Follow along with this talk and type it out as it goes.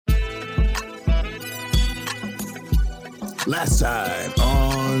Last time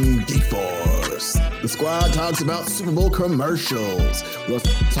on Geek Force, the squad talks about Super Bowl commercials. We'll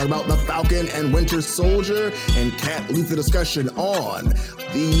talk about the Falcon and Winter Soldier, and Kat leads the discussion on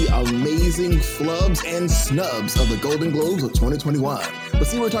the amazing flubs and snubs of the Golden Globes of 2021.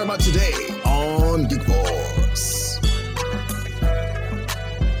 Let's see what we're talking about today on Geek Force.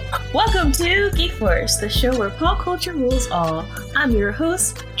 Welcome to Geek Force, the show where pop culture rules all. I'm your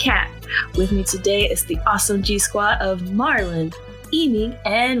host, Kat. With me today is the awesome G Squad of Marlon, Amy,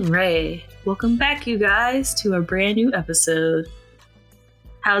 and Ray. Welcome back, you guys, to a brand new episode.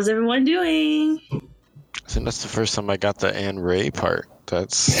 How's everyone doing? I think that's the first time I got the and Ray part.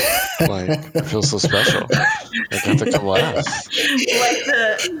 That's like, it feels so special. I got to come last.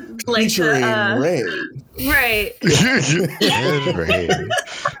 Featuring Ray. Right. And Ray.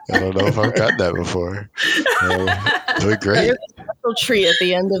 I don't know if I've got that before. Doing great. There's a special tree at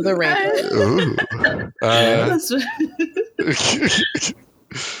the end of the rainbow.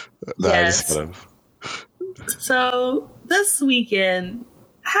 Yes. So this weekend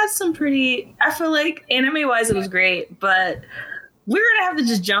had some pretty, I feel like anime-wise it was great, but we're going to have to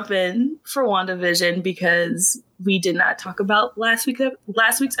just jump in for WandaVision because we did not talk about last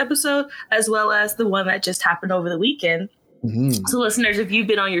week's episode, as well as the one that just happened over the weekend. Mm-hmm. So listeners, if you've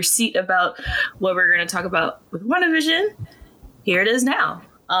been on your seat about what we're going to talk about with WandaVision, here it is now.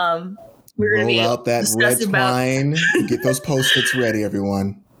 We're going to roll out that red twine. Get those Post-its ready,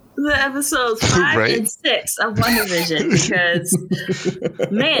 everyone. The episodes 5 right? and 6 of WandaVision because,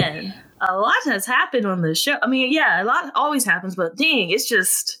 man, a lot has happened on this show. I mean, yeah, a lot always happens, but dang, it's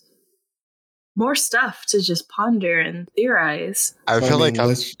just more stuff to just ponder and theorize. I feel like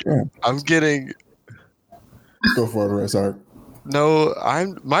I'm getting... Go for it, Rezark. No,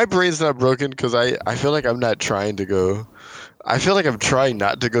 my brain's not broken because I feel like I'm not trying to go... I feel like I'm trying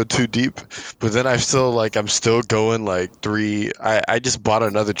not to go too deep, but then I'm still going like 3. I just bought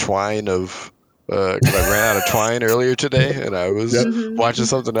another twine of... because I ran out of twine earlier today, and I was watching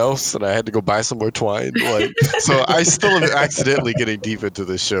something else, and I had to go buy some more twine. So I still am accidentally getting deep into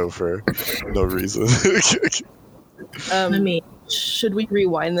this show for no reason. Should we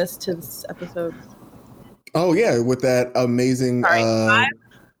rewind this to this episode? Oh yeah, with that amazing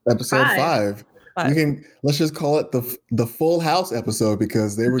episode 5. Let's just call it the Full House episode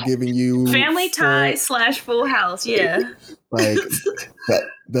because they were giving you Family Tie / Full House. Yeah, like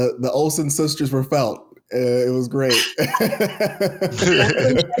the Olsen sisters were felt. It was great.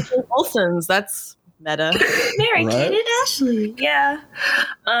 Olsens, that's meta. Mary Kate and Ashley. Yeah.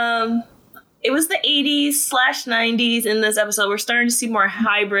 It was the 80s / 90s in this episode. We're starting to see more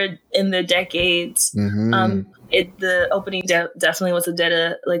hybrid in the decades. Mm-hmm. The opening definitely was a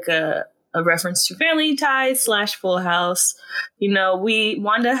reference to Family Tie / Full House. You know,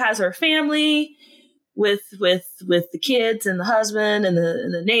 Wanda has her family with the kids and the husband and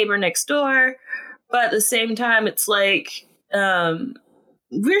the neighbor next door, but at the same time, it's like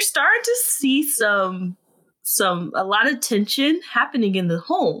we're starting to see a lot of tension happening in the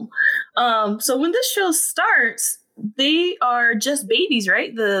home. So when this show starts, they are just babies,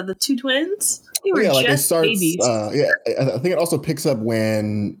 right? The two twins. They were just babies. I think it also picks up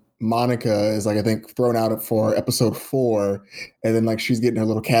when Monica is I think thrown out for episode 4, and then she's getting her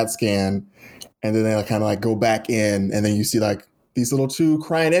little CAT scan, and then they kind of go back in, and then you see these little 2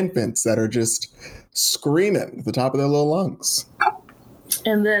 crying infants that are just screaming at the top of their little lungs.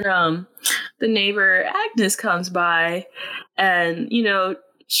 And then the neighbor Agnes comes by, and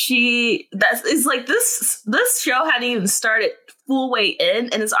it's like this show hadn't even started full way in,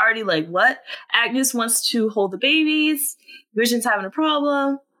 and it's already what? Agnes wants to hold the babies. Vision's having a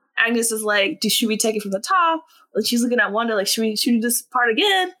problem. Agnes is like, should we take it from the top? And she's looking at Wanda should we do this part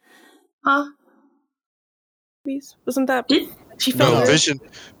again? Huh? Wasn't that... She felt Vision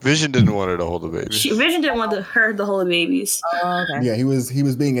didn't want her to hold the baby. Vision didn't want her to hold the babies. Oh, okay. Yeah, he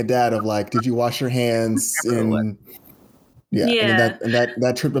was being a dad of did you wash your hands? And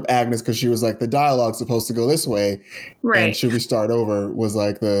that tripped up Agnes because she was the dialogue's supposed to go this way, right? And should we start over was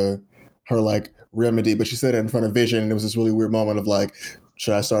her remedy, but she said it in front of Vision, and it was this really weird moment of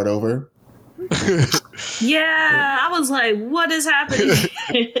should I start over? Yeah, I was like, what is happening?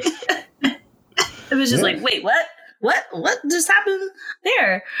 It was just wait, what? What just happened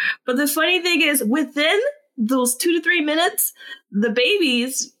there? But the funny thing is, within those 2 to 3 minutes, the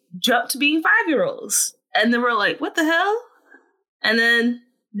babies jumped to being 5-year-olds. And then we're like, what the hell? And then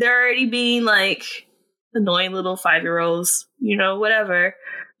they're already being annoying little 5-year-olds, whatever.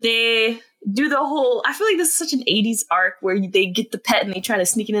 They do the whole, I feel like this is such an 80s arc where they get the pet and they try to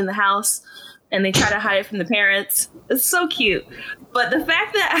sneak it in the house. and they try to hide it from the parents. It's so cute. But the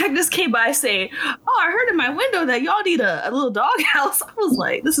fact that Agnes came by saying, "Oh, I heard in my window that y'all need a little doghouse," I was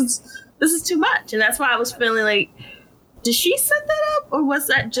like, this is too much. And that's why I was feeling like, did she set that up, or was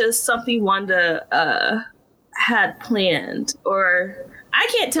that just something Wanda had planned? Or I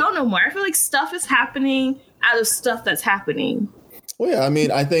can't tell no more. I feel like stuff is happening out of stuff that's happening. Well, yeah, I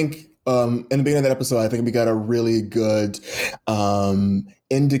mean, I think in the beginning of that episode, I think we got a really good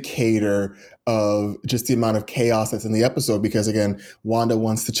indicator of just the amount of chaos that's in the episode, because again, Wanda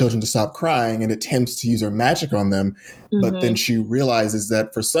wants the children to stop crying and attempts to use her magic on them, but then she realizes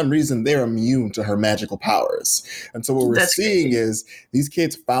that for some reason they're immune to her magical powers. And so what we're seeing is these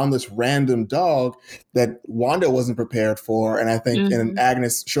kids found this random dog that Wanda wasn't prepared for, and I think and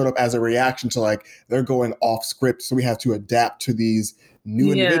Agnes showed up as a reaction to like, they're going off script, so we have to adapt to these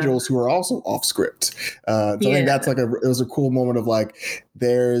new individuals who are also off script. So I think that's like it was a cool moment of like,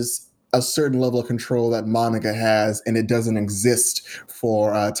 there's a certain level of control that Monica has, and it doesn't exist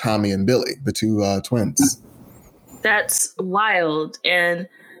for Tommy and Billy, the two twins. That's wild. And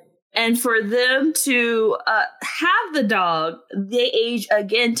for them to have the dog, they age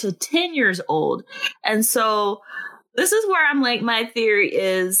again to 10 years old. And so this is where I'm like, my theory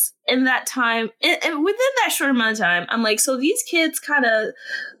is in that time, and within that short amount of time, I'm like, so these kids kind of,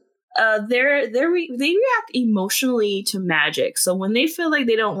 they react emotionally to magic. So when they feel like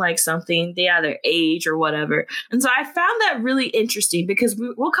they don't like something, they either age or whatever. And so I found that really interesting, because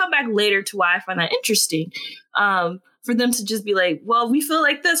we'll come back later to why I find that interesting. For them to just be like, well, we feel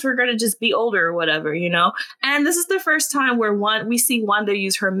like this, we're going to just be older or whatever, you know? And this is the first time where we see Wanda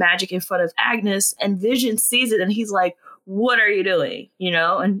use her magic in front of Agnes, and Vision sees it and he's like, what are you doing? You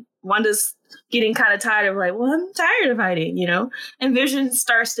know? And Wanda's getting kind of tired of like, well, I'm tired of hiding, you know? And Vision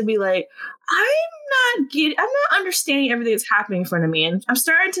starts to be like, I'm not understanding everything that's happening in front of me. And I'm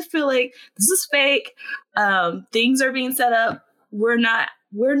starting to feel like this is fake. Things are being set up. We're not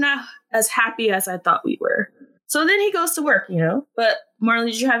as happy as I thought we were. So then he goes to work, you know? But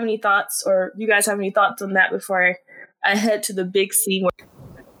Marley, did you have any thoughts, or you guys have any thoughts on that before I head to the big scene?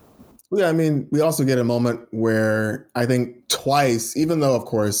 Yeah, I mean, we also get a moment where I think twice, even though, of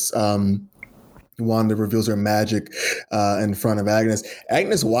course, Wanda reveals her magic in front of Agnes.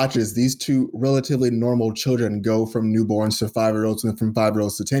 Agnes watches these two relatively normal children go from newborns to 5-year-olds and from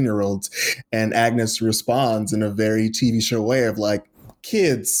 5-year-olds to 10-year-olds. And Agnes responds in a very TV show way of like,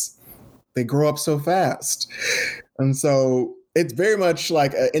 kids, they grow up so fast. And so it's very much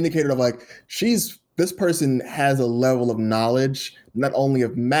like an indicator of like, this person has a level of knowledge, not only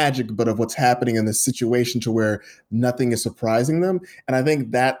of magic, but of what's happening in this situation to where nothing is surprising them. And I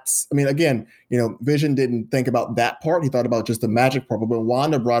think again, you know, Vision didn't think about that part. He thought about just the magic part. But when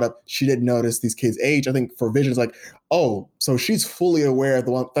Wanda brought up, she didn't notice these kids' age. I think for Vision, it's like, oh, so she's fully aware of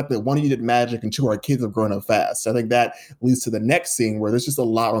the fact that one of you did magic and two of our kids have grown up fast. So I think that leads to the next scene where there's just a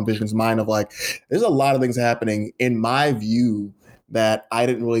lot on Vision's mind of like, there's a lot of things happening in my view that I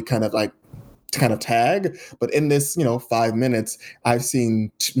didn't really kind of tag, but in this, 5 minutes, I've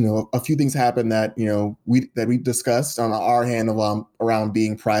seen, a few things happen that, we discussed on our hand of, around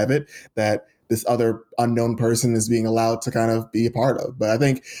being private, that this other unknown person is being allowed to kind of be a part of. But I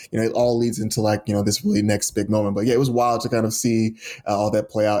think, it all leads into this really next big moment. But yeah, it was wild to kind of see all that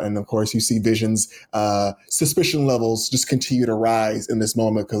play out. And of course, you see Vision's suspicion levels just continue to rise in this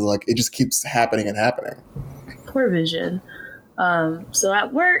moment because it just keeps happening and happening. Poor Vision. So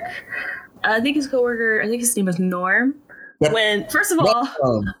at work, I think his coworker, his name is Norm. Yep. First of all,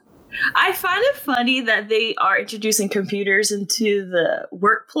 I find it funny that they are introducing computers into the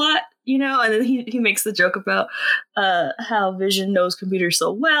work plot, and then he makes the joke about how Vision knows computers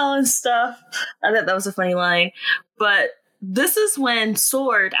so well and stuff. I thought that was a funny line. But this is when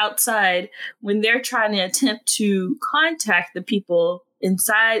SWORD outside, when they're trying to attempt to contact the people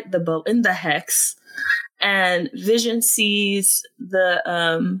inside the boat, in the Hex, and Vision sees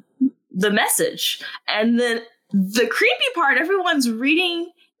the message. And then the creepy part, everyone's reading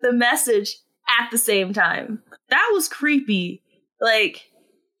the message at the same time. That was creepy. Was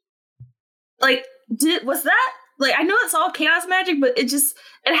that, I know it's all chaos magic, but it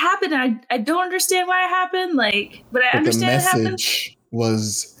happened. And I don't understand why it happened. But I understand it happened. The message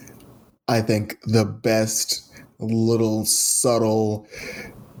was, I think, the best little subtle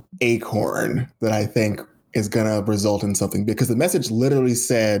acorn that I think is going to result in something, because the message literally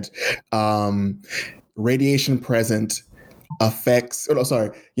said radiation present affects,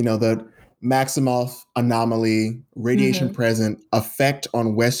 the Maximoff anomaly, radiation present, effect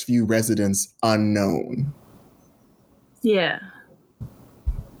on Westview residents unknown. Yeah.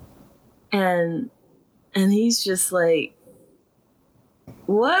 And he's just like,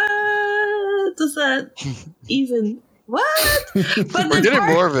 what? does that even? What? But we're getting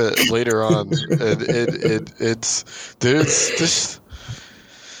more of it later on. It's there's this.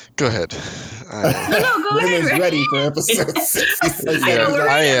 Go ahead. No, go ahead. Is ready for episode 6.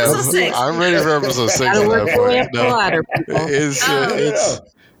 I am. I'm ready for episode 6 at that point. No,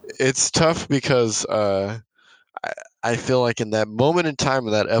 it's tough because I feel like in that moment in time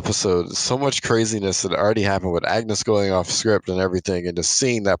of that episode, so much craziness that already happened with Agnes going off script and everything, and just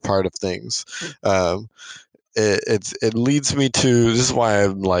seeing that part of things. It leads me to, this is why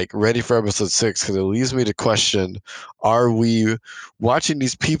I'm like ready for episode 6, because it leads me to question, are we watching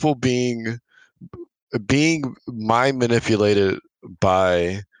these people being mind manipulated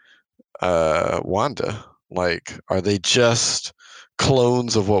by Wanda? Like, are they just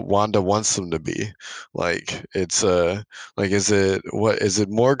clones of what Wanda wants them to be? Like, it's like, is it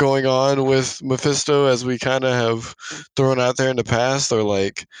more going on with Mephisto, as we kind of have thrown out there in the past, or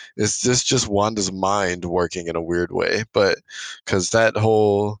like, is this just Wanda's mind working in a weird way? But because that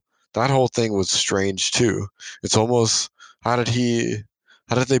whole thing was strange too. It's almost, how did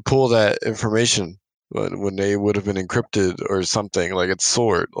they pull that information when they would have been encrypted or something? Like, it's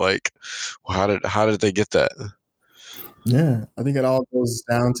SWORD. Like, how did they get that? Yeah, I think it all goes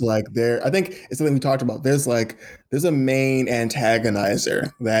down to like I think it's something we talked about. There's a main antagonizer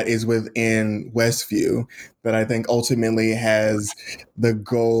that is within Westview that I think ultimately has the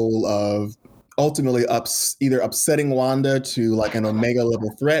goal of ultimately either upsetting Wanda to like an Omega level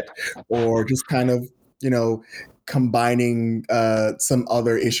threat, or just kind of, combining some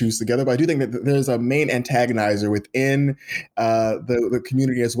other issues together. But I do think that there's a main antagonizer within the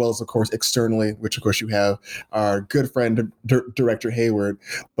community, as well as, of course, externally, which, of course, you have our good friend, Director Hayward.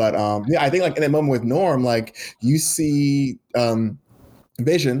 But I think like in that moment with Norm, like you see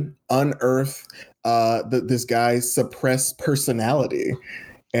Vision unearth this guy's suppressed personality.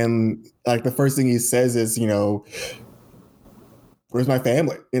 And like the first thing he says is, where's my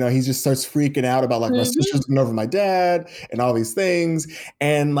family? He just starts freaking out about like my sister's been over my dad and all these things.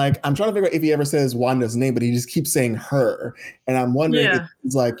 And like, I'm trying to figure out if he ever says Wanda's name, but he just keeps saying her. And I'm wondering if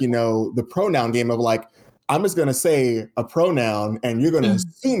it's like, the pronoun game of like, I'm just going to say a pronoun and you're going to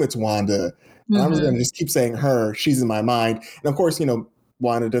assume it's Wanda. And I'm just going to just keep saying her. She's in my mind. And of course,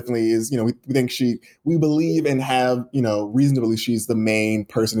 Wanda definitely is, we think we believe and have, reason to believe she's the main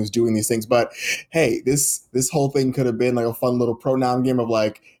person who's doing these things. But hey, this whole thing could have been like a fun little pronoun game of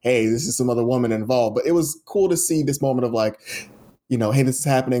like, hey, this is some other woman involved. But it was cool to see this moment of like, hey, this is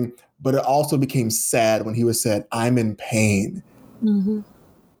happening. But it also became sad when he was said, I'm in pain. Mm-hmm.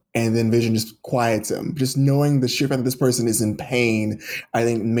 And then Vision just quiets him. Just knowing the sheer fact that this person is in pain, I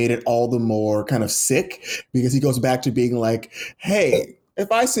think made it all the more kind of sick, because he goes back to being like, hey, if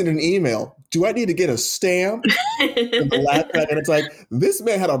I send an email, do I need to get a stamp? And it's like, this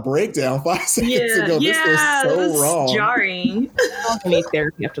man had a breakdown 5 seconds ago. This was so wrong. Jarring. They need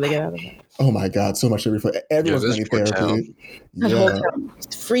therapy after they get out of it. Oh my God, so much therapy. Everyone's needing therapy.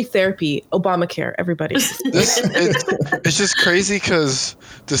 Free therapy, Obamacare, everybody. It's just crazy because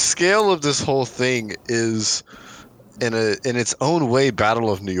the scale of this whole thing is, in its own way,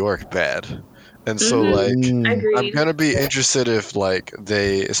 Battle of New York bad. And so, like, I'm gonna be interested if, like,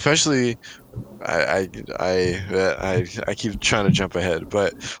 they, especially, I keep trying to jump ahead,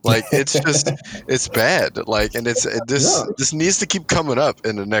 but like, it's just, it's bad. Like, and this needs to keep coming up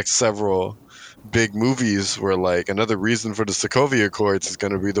in the next several big movies, where like another reason for the Sokovia Accords is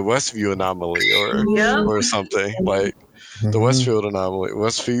gonna be the Westview anomaly or something like the Westfield anomaly,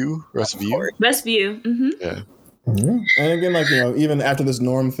 Westview. Mm-hmm. Yeah. Mm-hmm. And again, like, even after this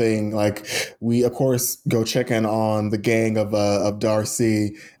Norm thing, like, we of course go check in on the gang of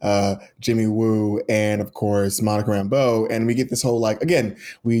Darcy, Jimmy Woo, and of course Monica Rambeau, and we get this whole, like, again,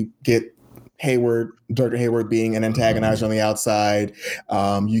 we get Dr. Hayward being an antagonizer on the outside.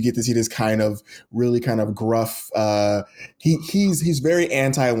 You get to see this really kind of gruff. He's very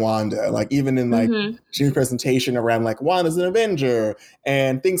anti-Wanda. Like, even in like Jimmy's presentation around like, Wanda's an Avenger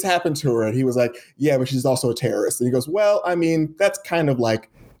and things happen to her, and he was like, yeah, but she's also a terrorist. And he goes, well, I mean, that's kind of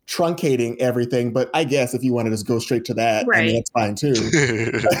like truncating everything, but I guess if you want to just go straight to that, I mean, that's fine too.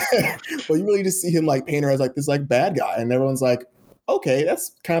 But you really just see him like paint her as like this like bad guy, and everyone's like, okay,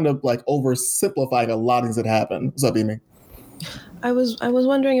 that's kind of like oversimplifying a lot of things that happen. What's up, Amy? I was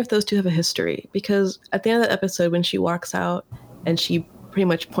wondering if those two have a history, because at the end of the episode, when she walks out and she pretty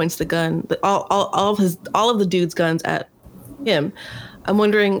much points the gun, all of the dude's guns at him, I'm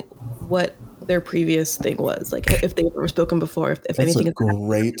wondering what their previous thing was, like if they've ever spoken before, if anything. That's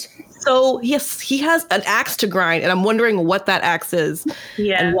great. So yes, he has an axe to grind, and I'm wondering what that axe is,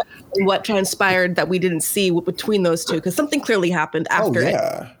 and what transpired that we didn't see between those two, because something clearly happened after it.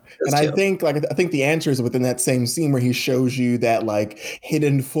 And I think the answer is within that same scene where he shows you that like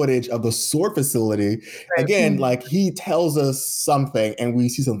hidden footage of the SWORD facility. Right. Again, like he tells us something and we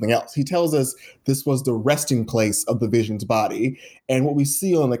see something else. He tells us this was the resting place of the Vision's body. And what we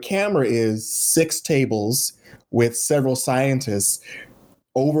see on the camera is 6 tables with several scientists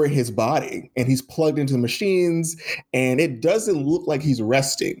over his body, and he's plugged into the machines, and it doesn't look like he's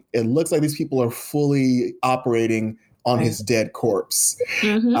resting. It looks like these people are fully operating on his dead corpse.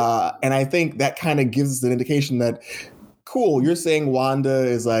 Mm-hmm. And I think that kind of gives us an indication that, cool, you're saying Wanda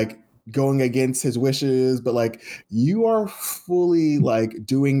is like going against his wishes, but like you are fully like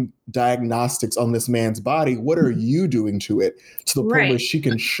doing diagnostics on this man's body. What are you doing to it to the point where she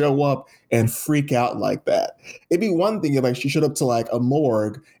can show up and freak out like that? It'd be one thing if like she showed up to like a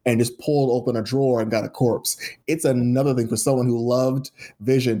morgue and just pulled open a drawer and got a corpse. It's another thing for someone who loved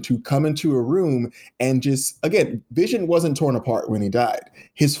Vision to come into a room and just, again, Vision wasn't torn apart when he died.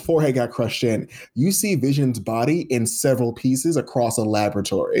 His forehead got crushed in. You see Vision's body in several pieces across a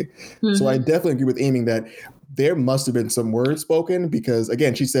laboratory. Mm-hmm. So I definitely agree with Amy that there must have been some words spoken because,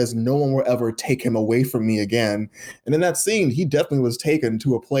 again, she says, no one will ever take him away from me again. And in that scene, he definitely was taken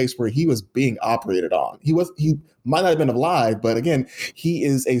to a place where he was being operated on. He might not have been alive, but again, he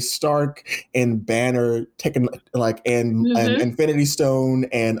is a Stark and Banner taken like and Infinity Stone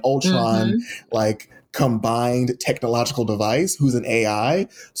and Ultron like combined technological device who's an AI.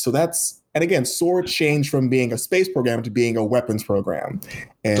 So that's. And again, SWORD changed from being a space program to being a weapons program.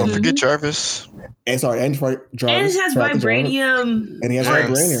 And don't forget Jarvis. And Jarvis. And it has vibranium. And he has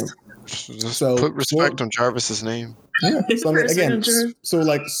vibranium. So put respect on Jarvis's name. Yeah. So I mean, again, so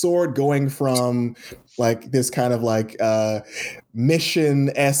like SWORD going from like this kind of like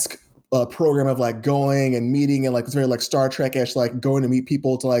mission-esque program of like going and meeting and like it's very like Star Trek-ish, like going to meet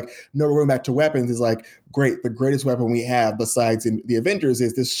people to like, no, we're going back to weapons is like, great. The greatest weapon we have besides in the Avengers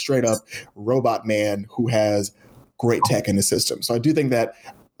is this straight up robot man who has great tech in the system. So I do think that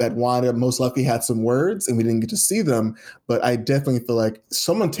Wanda most likely had some words and we didn't get to see them, but I definitely feel like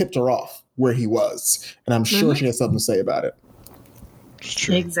someone tipped her off where he was. And I'm sure she has something to say about it.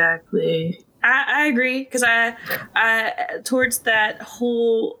 Exactly. I agree. Cause I towards that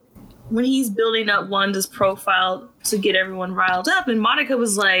whole, when he's building up Wanda's profile to get everyone riled up, and Monica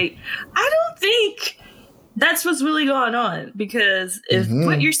was like, I don't think that's what's really going on, because if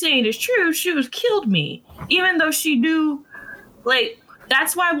what you're saying is true, she would have killed me, even though she knew, like,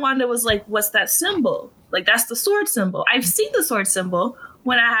 that's why Wanda was like, what's that symbol? Like, that's the SWORD symbol. I've seen the SWORD symbol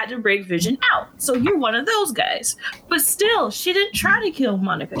when I had to break Vision out. So you're one of those guys. But still, she didn't try to kill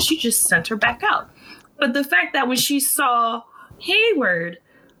Monica. She just sent her back out. But the fact that when she saw Hayward,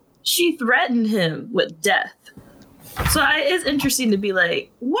 she threatened him with death. So it's interesting to be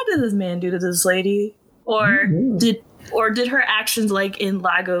like, what did this man do to this lady? Or did her actions, like in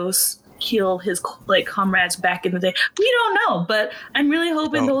Lagos, kill his like comrades back in the day? We don't know, but I'm really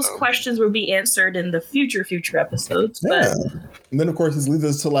hoping those questions will be answered in the future episodes. Yeah. But and then of course this leads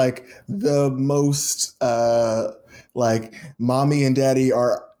us to like the most like mommy and daddy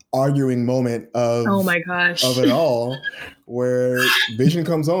are arguing moment of oh my gosh of it all, where Vision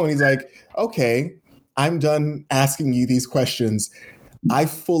comes on and he's like, okay, I'm done asking you these questions. I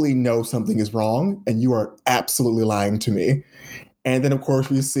fully know something is wrong and you are absolutely lying to me. And then of course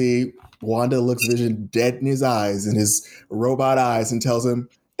we see Wanda looks Vision dead in his eyes, in his robot eyes, and tells him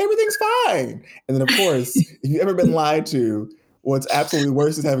everything's fine. And then of course, if you've ever been lied to, what's absolutely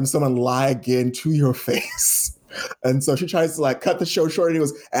worse is having someone lie again to your face. And so she tries to like cut the show short, and he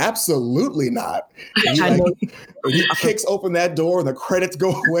goes, absolutely not. And he kicks open that door and the credits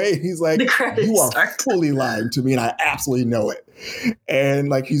go away. He's like, you are fully lying to me and I absolutely know it. And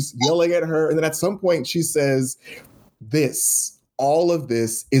like he's yelling at her. And then at some point she says, all of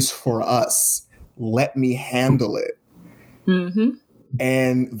this is for us. Let me handle it. Mm-hmm.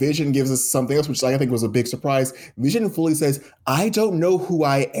 And Vision gives us something else, which I think was a big surprise. Vision fully says, I don't know who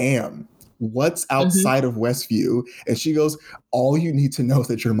I am. What's outside of Westview? And she goes, all you need to know is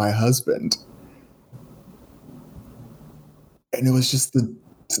that you're my husband. And it was just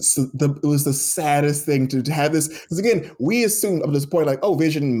it was the saddest thing to have this. Because again, we assume up to this point, like, oh,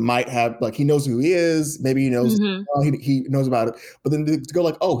 Vision might have, like, he knows who he is. Maybe he knows, he knows about it. But then to go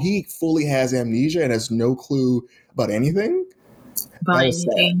like, oh, he fully has amnesia and has no clue about anything. About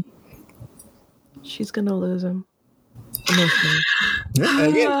anything. She's going to lose him.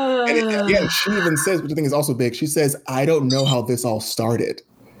 Yeah, and again, she even says, which I think is also big, she says, I don't know how this all started.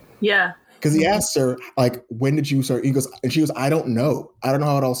 Yeah. Because he asked her, like, when did you start? And she goes, I don't know. I don't know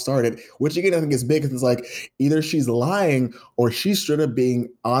how it all started. Which again, I think is big because it's like either she's lying or she's straight up being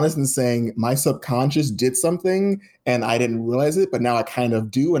honest and saying, my subconscious did something and I didn't realize it, but now I kind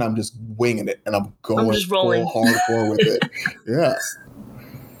of do, and I'm just winging it and I'm going full hardcore with it. Yeah.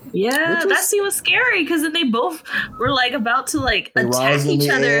 Yeah, that scene was scary because then they both were like about to like attack each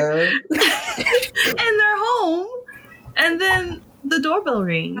other in their home, and then the doorbell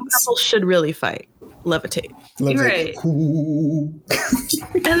rings. People should really fight. Levitate. Right. And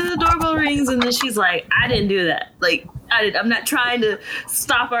then the doorbell rings, and then she's like, I didn't do that. Like, I'm not trying to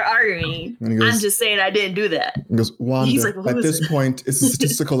stop our arguing. I'm just saying I didn't do that. He goes, Wanda, he's like, at this point, it's a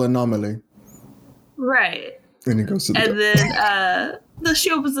statistical anomaly. Right. And he goes to the door. And then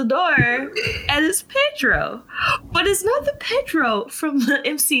she opens the door, and it's Pedro. But it's not the Pedro from the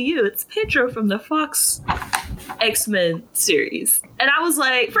MCU. It's Pedro from the Fox X-Men series. And I was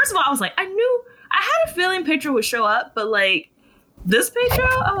like, first of all, I was like, I had a feeling Pedro would show up, but like, this Pedro,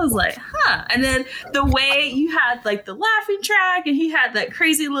 I was like, huh. And then the way you had like the laughing track, and he had that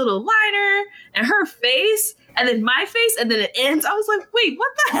crazy little liner, and her face, and then my face, and then it ends. I was like, wait,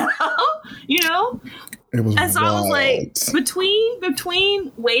 what the hell? You know? It was and so wild. I was like,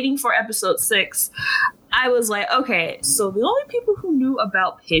 between waiting for episode 6, I was like, okay, so the only people who knew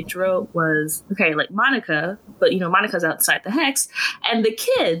about Pedro was, like Monica, but, Monica's outside the Hex, and the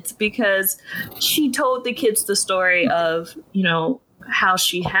kids, because she told the kids the story of, how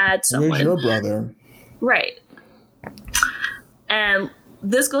she had someone. Where's your brother? Right. And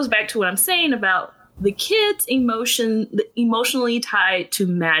this goes back to what I'm saying about the kids' emotionally tied to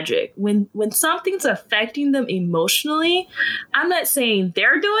magic. When something's affecting them emotionally, I'm not saying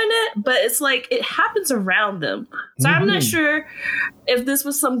they're doing it, but it's like it happens around them. So I'm not sure if this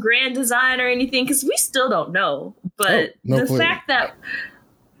was some grand design or anything, because we still don't know. But fact that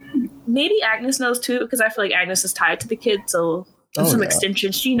maybe Agnes knows too, because I feel like Agnes is tied to the kids, so to some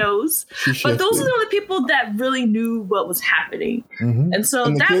extension she knows. But those are the only people that really knew what was happening. And so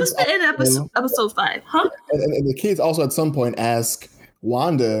that was the end of episode 5. Huh? And the kids also at some point ask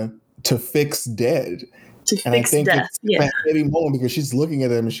Wanda to fix Dead. I think death. It's a heavy moment because she's looking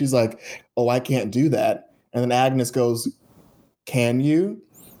at him and she's like, oh, I can't do that. And then Agnes goes, can you?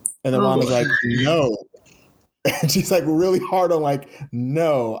 And then Wanda's like, no. And she's like really hard on like,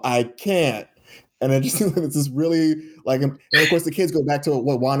 no, I can't. And it just seems like it's just really like, and of course the kids go back to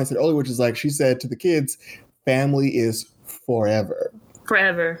what Wanda said earlier, which is like, she said to the kids, family is forever.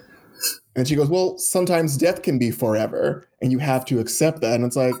 Forever. And she goes, well, sometimes death can be forever and you have to accept that. And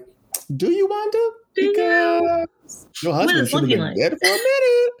it's like, do you, Wanda? Because your husband should have been dead for a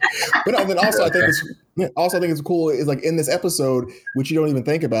minute. But then also I think it's cool is like in this episode, which you don't even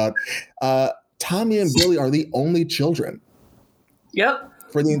think about, Tommy and Billy are the only children. Yep.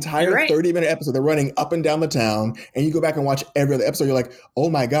 For the entire 30-minute episode, they're running up and down the town, and you go back and watch every other episode, you're like, oh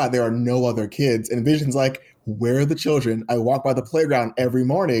my God, there are no other kids. And Vision's like, where are the children? I walk by the playground every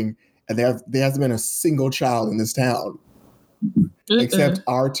morning, and there hasn't been a single child in this town, except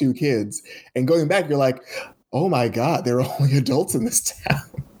our 2 kids. And going back, you're like, oh my God, there are only adults in this town.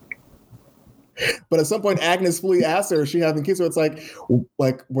 But at some point, Agnes fully asked her, is she having kids? So it's like,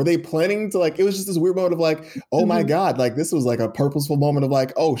 were they planning to like, it was just this weird moment of like, oh my God, like this was like a purposeful moment of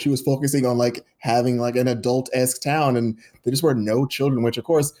like, oh, she was focusing on like having like an adult-esque town and there just were no children, which of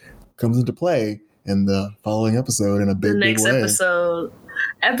course comes into play in the following episode in a big, big way.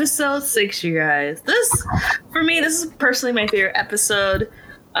 Episode 6, you guys. For me, this is personally my favorite episode.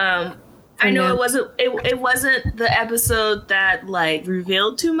 I know it wasn't the episode that like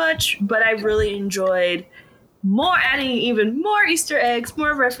revealed too much, but I really enjoyed adding even more Easter eggs,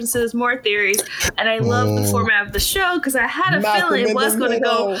 more references, more theories, and I love the format of the show because I had a feeling it was going to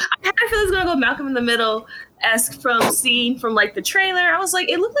go. I had a feeling it was going to go Malcolm in the Middle-esque from like the trailer. I was like,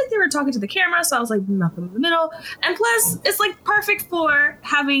 it looked like they were talking to the camera, so I was like, Malcolm in the Middle. And plus, it's like perfect for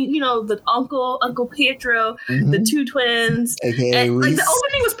having the Uncle Pietro, the 2 twins, AKA and Reese. like the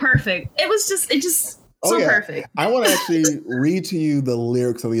opening was perfect. It just perfect. I want to actually read to you the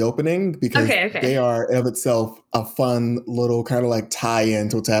lyrics of the opening because they are of itself a fun little kind of like tie-in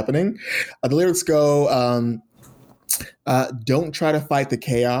to what's happening. The lyrics go, don't try to fight the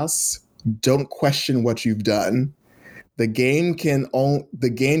chaos. Don't question what you've done. The game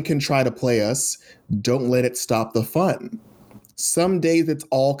can try to play us. Don't let it stop the fun. Some days it's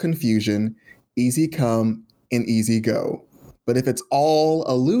all confusion, easy come and easy go. But if it's all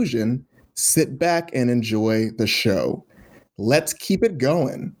illusion, sit back and enjoy the show. Let's keep it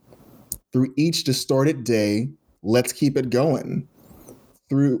going. Through each distorted day, let's keep it going.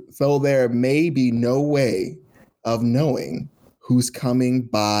 Though there may be no way of knowing, who's coming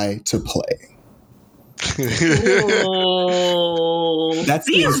by to play. Oh, That's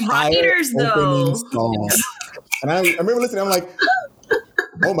the these entire writers, opening though. song. And I remember listening, I'm like,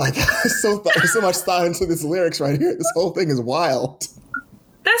 oh my God, there's so much thought into this lyrics right here. This whole thing is wild.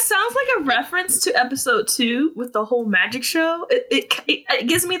 That sounds like a reference to episode 2 with the whole magic show. It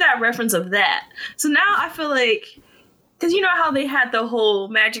gives me that reference of that. So now I feel like, because you know how they had the whole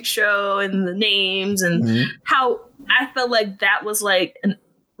magic show and the names and how I felt like that was like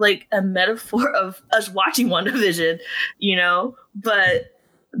a metaphor of us watching WandaVision, you know? But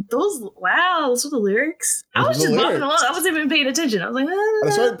those were the lyrics. I was just bumping along. I wasn't even paying attention. I was like, At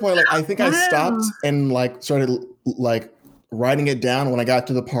a certain point, like I think I stopped and like started like writing it down when I got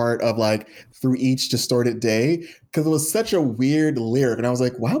to the part of like through each distorted day, because it was such a weird lyric. And I was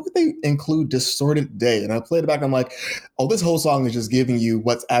like, why would they include distorted day? And I played it back and I'm like, oh, this whole song is just giving you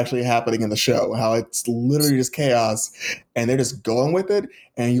what's actually happening in the show, how it's literally just chaos and they're just going with it.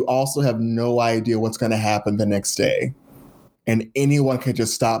 And you also have no idea what's going to happen the next day. And anyone can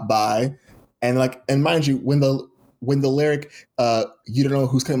just stop by. And like, and mind you, when the lyric, you don't know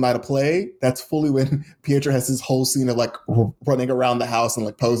who's coming by to play, that's fully when Pietro has this whole scene of like running around the house and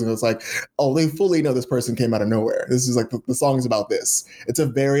like posing. It's like, oh, they fully know this person came out of nowhere. This is like, the song is about this. It's a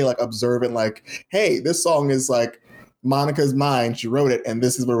very like observant, like, hey, this song is like Monica's mind. She wrote it. And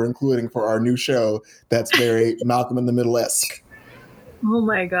this is what we're including for our new show. That's very Malcolm in the Middle-esque. oh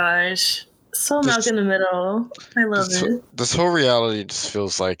my gosh. So Malcolm in the Middle. I love it. This whole reality just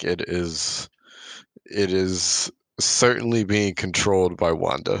feels like it is certainly being controlled by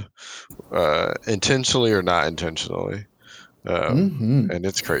Wanda, intentionally or not intentionally, and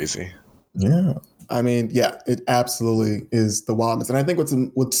it's crazy. Yeah, I mean, yeah, it absolutely is the wildness. And I think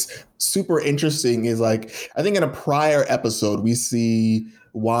what's super interesting is like, I think in a prior episode we see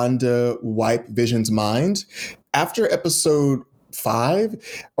Wanda wipe Vision's mind. After episode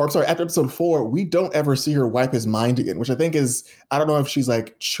 4, we don't ever see her wipe his mind again, which I think is, I don't know if she's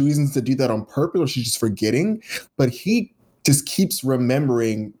like choosing to do that on purpose or she's just forgetting, but he just keeps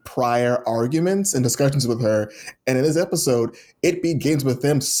remembering prior arguments and discussions with her. And in this episode, it begins with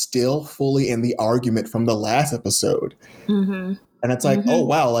them still fully in the argument from the last episode. And it's like, oh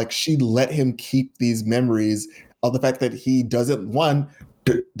wow, like she let him keep these memories of the fact that he doesn't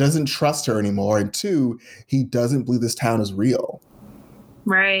trust her anymore, and 2, he doesn't believe this town is real.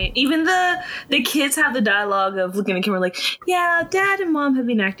 Right. Even the kids have the dialogue of looking at the camera like, yeah, Dad and Mom have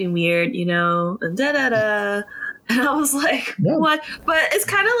been acting weird, you know, and da-da-da. And I was like, what? But it's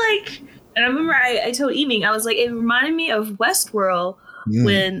kind of like, and I remember I told Eaming, I was like, it reminded me of Westworld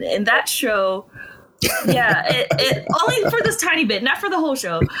when in that show, yeah, it only for this tiny bit, not for the whole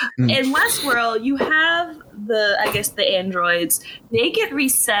show. In Westworld, you have the androids, they get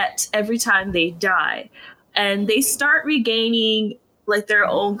reset every time they die, and they start regaining like their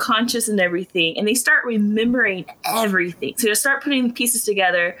own conscious and everything, and they start remembering everything. So they start putting the pieces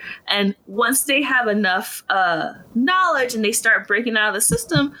together, and once they have enough knowledge and they start breaking out of the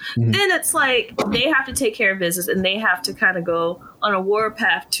system, then it's like they have to take care of business and they have to kind of go on a war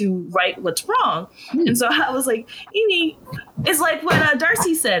path to right what's wrong. And so I was like, Amy, it's like what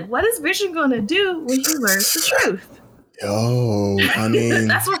Darcy said, what is Vision going to do when he learns the truth? Yo, I mean,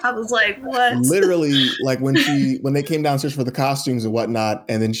 that's what I was like, what? Literally, like when they came downstairs for the costumes and whatnot,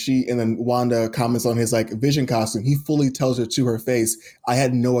 and then Wanda comments on his like Vision costume, he fully tells her to her face, I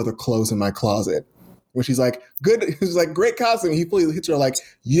had no other clothes in my closet. When she's like, good, he's like, great costume. He fully hits her like,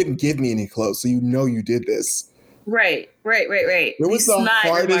 you didn't give me any clothes, so you know you did this. Right. It was the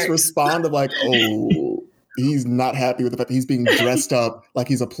hardest response of like, oh, he's not happy with the fact that he's being dressed up like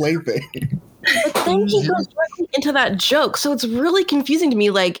he's a plaything. But then he goes directly into that joke, so it's really confusing to me.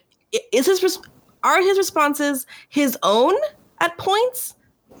 Like, are his responses his own at points,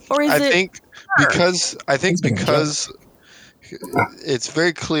 or is I it? think because it's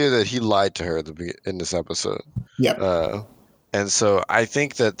very clear that he lied to her in this episode. Yeah, and so I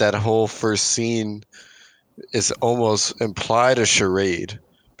think that whole first scene is almost implied a charade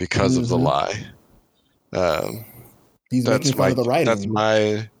because of the lie. He's making fun of the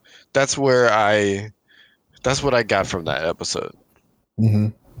writing. That's what I got from that episode.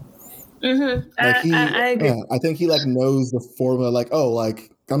 Like I agree. Yeah, I think he like knows the formula. Like, oh,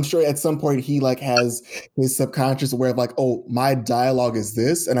 like I'm sure at some point he like has his subconscious aware of like, oh, my dialogue is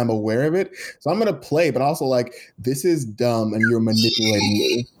this, and I'm aware of it. So I'm gonna play, but also like this is dumb, and you're manipulating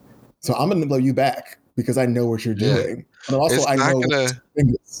me. So I'm gonna blow you back because I know what you're doing. But also I know.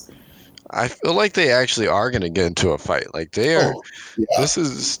 I feel like they actually are going to get into a fight. Like they are.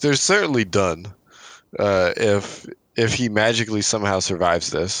 They're certainly done. If he magically somehow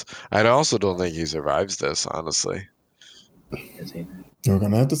survives this, I also don't think he survives this. Honestly, We're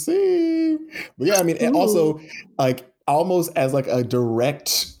gonna have to see. But yeah, I mean, and also like almost as like a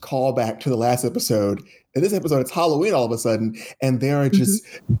direct callback to the last episode. In this episode, it's Halloween all of a sudden, and there are just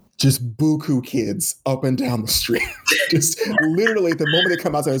buku kids up and down the street. Just literally, the moment they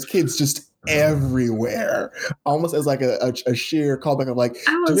come outside, there's kids just everywhere, almost as like a sheer callback of like, do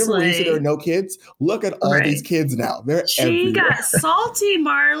you remember when you said there are no kids? Look at all these kids now. They're everywhere. She got salty,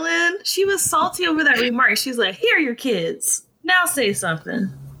 Marlon. She was salty over that remark. She's like, here are your kids. Now say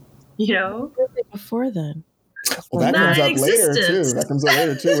something. You know? Before then. Well, that comes up later too. That comes up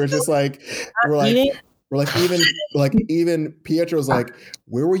later too. We're just like, even Pietro's like,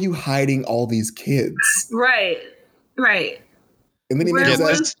 where were you hiding all these kids? Right. And then he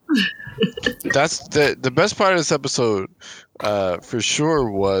makes that's the best part of this episode, for sure,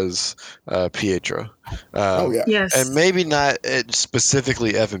 was Pietro. Yes, and maybe not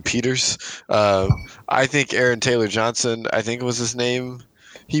specifically Evan Peters. I think Aaron Taylor Johnson, I think was his name.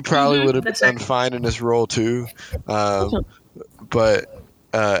 He probably would have done fine in this role too. But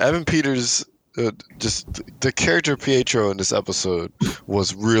Evan Peters, just the character Pietro in this episode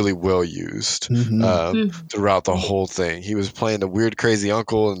was really well used throughout the whole thing. He was playing the weird, crazy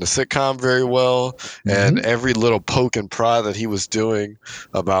uncle in the sitcom very well, and every little poke and prod that he was doing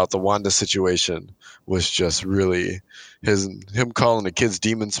about the Wanda situation was just really him calling the kids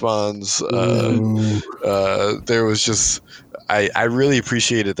demon spawns. There was just I really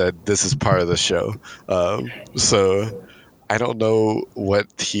appreciated that this is part of the show. So I don't know what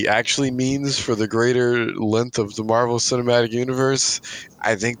he actually means for the greater length of the Marvel Cinematic Universe.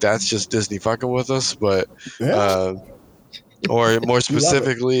 I think that's just Disney fucking with us, but or more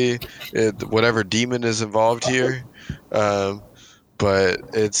specifically, whatever demon is involved here. But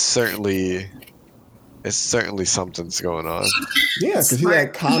it's certainly something's going on. Yeah, because he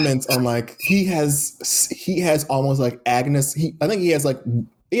like comments on like he has almost like Agnes. I think he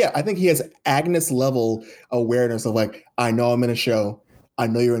has Agnes level awareness of like, I know I'm in a show, I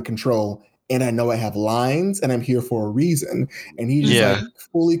know you're in control, and I know I have lines, and I'm here for a reason. And he just like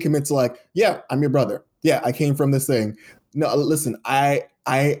fully commits to like, yeah, I'm your brother. Yeah, I came from this thing. No, listen, I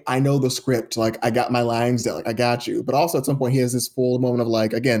know the script. Like, I got my lines down. Like, I got you. But also at some point, he has this full moment of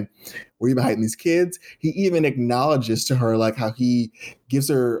like, again, were you behind these kids? He even acknowledges to her like how he gives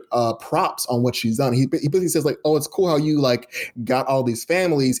her props on what she's done. He basically says like, oh, it's cool how you like got all these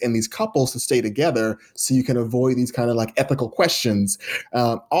families and these couples to stay together so you can avoid these kind of like ethical questions.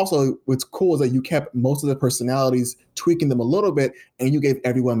 Also, what's cool is that you kept most of the personalities, tweaking them a little bit, and you gave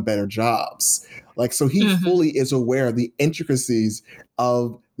everyone better jobs. Like, so he fully is aware of the intricacies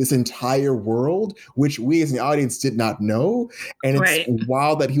of this entire world, which we as the audience did not know. And it's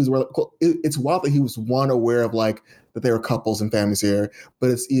wild that he was aware of like that there are couples and families here, but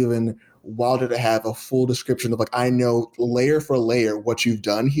it's even wilder to have a full description of like, I know layer for layer what you've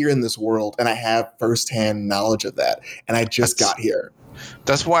done here in this world, and I have firsthand knowledge of that. And I just got here.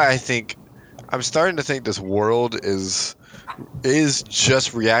 That's why I'm starting to think this world is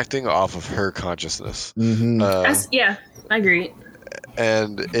just reacting off of her consciousness. I agree.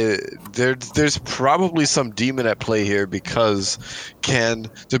 And there's probably some demon at play here, because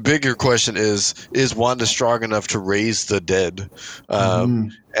the bigger question is Wanda strong enough to raise the dead?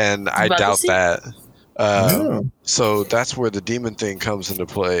 And I doubt that. So that's where the demon thing comes into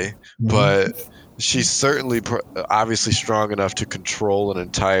play. But she's certainly obviously strong enough to control an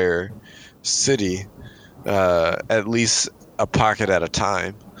entire city, at least a pocket at a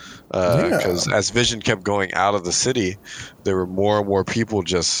time. Because as Vision kept going out of the city, there were more and more people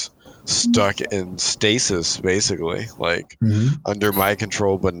just stuck in stasis, basically, like under my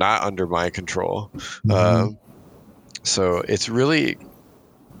control, but not under my control. So it's really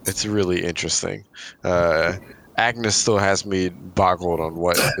interesting. Agnes still has me boggled on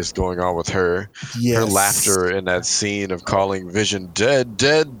what is going on with her. Her laughter in that scene of calling Vision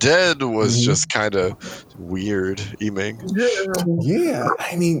dead was just kind of weird, Yiming. Yeah,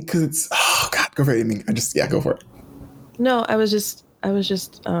 I mean, because it's go for it, Yiming. Go for it. No, I was just I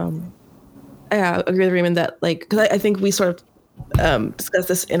agree with Raymond that like, because I think we sort of discussed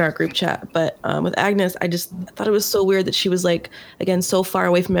this in our group chat, but with Agnes, I thought it was so weird that she was like, again, so far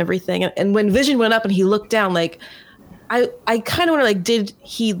away from everything. And when Vision went up and he looked down, like, I kind of wonder, like, did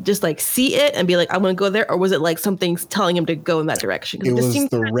he just like see it and be like, I'm gonna go there, or was it like something's telling him to go in that direction? It was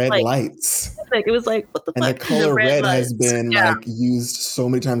the red lights. Like, it was like, what the fuck? And the color red has been like used so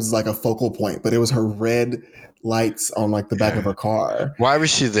many times as like a focal point, but it was her red lights on like the back of her car. Why was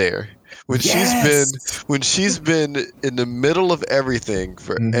she there? When she's been in the middle of everything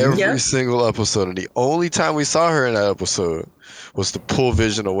for every single episode, and the only time we saw her in that episode was to pull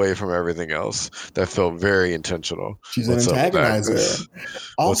Vision away from everything else. That felt very intentional. She's an antagonizer.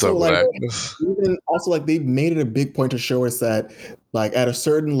 Also, like they made it a big point to show us that, like, at a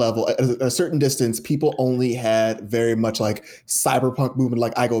certain level, at a certain distance, people only had very much like cyberpunk movement.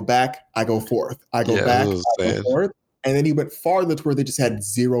 Like, I go back, I go forth, I go back, I go forth. And then he went farther to where they just had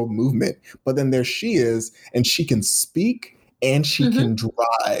zero movement. But then there she is, and she can speak and she can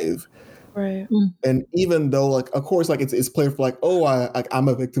drive. Right. And even though, like, of course, like it's played for like, oh, I'm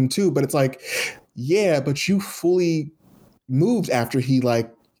a victim too. But it's like, yeah, but you fully moved after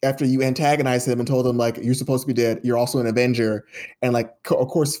you antagonized him and told him, like, you're supposed to be dead. You're also an Avenger. And, like, of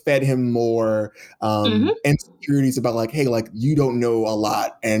course, fed him more insecurities about, like, hey, like, you don't know a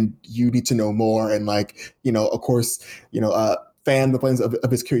lot and you need to know more. And, like, of course, fan the flames of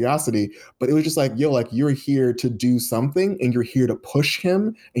his curiosity. But it was just like, yo, like, you're here to do something and you're here to push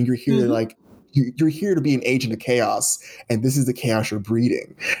him and you're here to, like, you're here to be an agent of chaos, and this is the chaos you're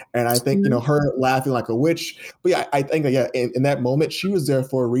breeding. And I think, her laughing like a witch. But yeah, I think that, in that moment, she was there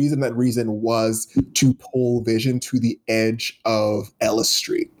for a reason. That reason was to pull Vision to the edge of Ellis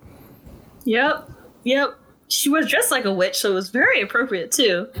Street. Yep. She was dressed like a witch, so it was very appropriate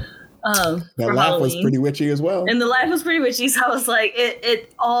too. That laugh Halloween was pretty witchy as well. And the laugh was pretty witchy, so I was like,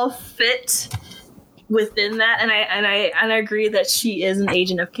 it all fit within that, and I agree that she is an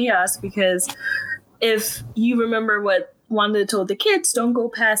agent of chaos, because if you remember what Wanda told the kids, don't go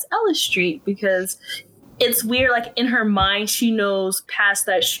past Ellis Street, because it's weird, like, in her mind she knows past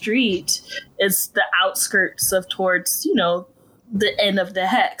that street is the outskirts of towards the end of the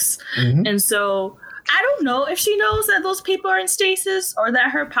hex. And so I don't know if she knows that those people are in stasis or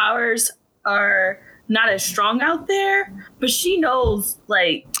that her powers are not as strong out there, but she knows,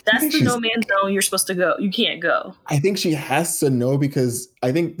 like, that's the no man's zone you're supposed to go. You can't go. I think she has to know, because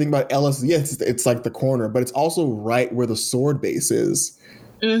I think about Ellis, yes, it's like the corner, but it's also right where the sword base is.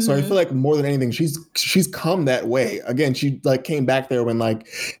 So I feel like more than anything, she's come that way. Again, she, like, came back there when, like,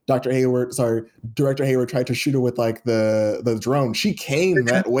 Director Hayward tried to shoot her with, like, the drone. She came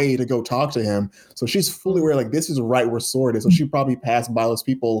that way to go talk to him. So she's fully aware, like, this is right where sword is. So she probably passed by those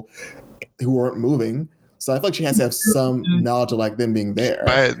people who weren't moving. So I feel like she has to have some knowledge of, like, them being there.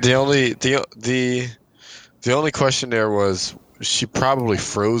 The only question there was, she probably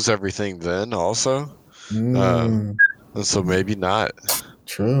froze everything then also. And so maybe not.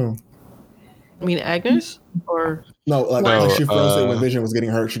 True. I mean, Agnes? Or no, like she froze it when Vision was getting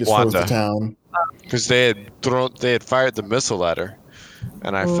hurt. She just Wanda. Froze the town. Because they had fired the missile at her.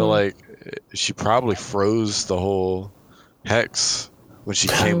 And I feel like she probably froze the whole hex when she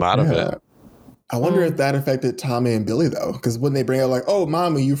came out of it. I wonder if that affected Tommy and Billy, though, because when they bring out, like, oh,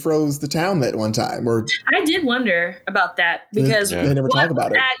 Mommy, you froze the town that one time. Or I did wonder about that, because they never talk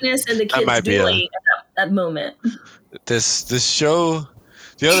about it. Agnes and the kids doing at that moment. This show,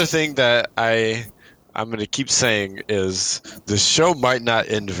 the other thing that I'm going to keep saying is the show might not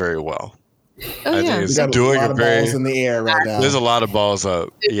end very well. I think it's doing a lot of balls in the air right now. There's a lot of balls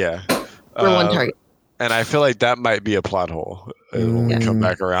up. Yeah. For one target. And I feel like that might be a plot hole when we come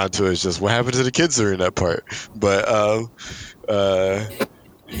back around to it. It's just what happened to the kids during that part. But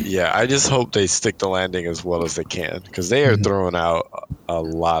yeah, I just hope they stick the landing as well as they can, because they are throwing out a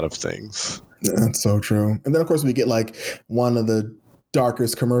lot of things. Yeah, that's so true. And then, of course, we get, like, one of the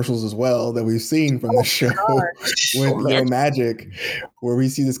darkest commercials as well that we've seen from the show with Yo Magic, where we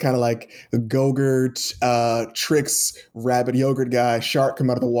see this kind of like Go-Gurt Trix rabbit yogurt guy shark come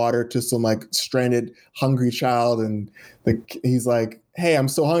out of the water to some, like, stranded hungry child, and he's like, hey, I'm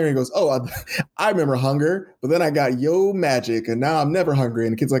so hungry. He goes, oh, I remember hunger, but then I got Yo Magic and now I'm never hungry.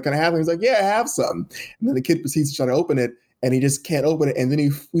 And the kid's like, can I have it? He's like, yeah, have some. And then the kid proceeds to try to open it, and he just can't open it. And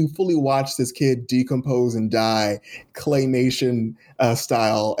then we fully watch this kid decompose and die, claymation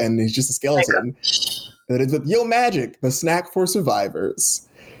style, and he's just a skeleton. That is with Yo Magic, the snack for survivors.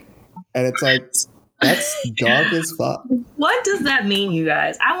 And it's like, that's dark as fuck. What does that mean, you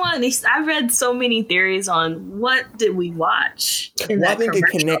guys? I read so many theories on what did we watch. I think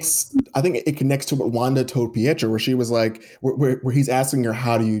it connects to what Wanda told Pietro, where she was like, where he's asking her,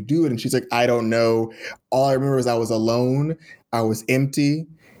 how do you do it? And she's like, I don't know. All I remember is I was alone. I was empty.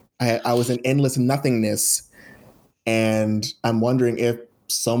 I was in endless nothingness. And I'm wondering if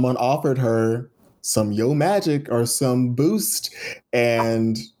someone offered her some Yo Magic or some boost,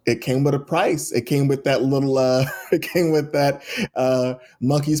 and it came with a price. It came with that little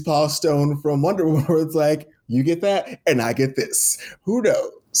monkey's paw stone from Wonder Woman, where it's like, you get that and I get this. Who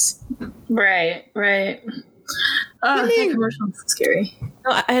knows? Right. Oh, that commercial is scary.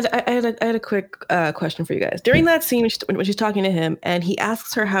 No, I had a quick question for you guys. During that scene when she's talking to him and he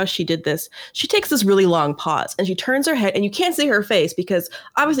asks her how she did this, she takes this really long pause and she turns her head and you can't see her face because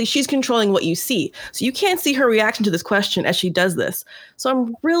obviously she's controlling what you see. So you can't see her reaction to this question as she does this. So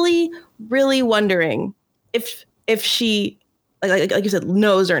I'm really, really wondering if she, like you said,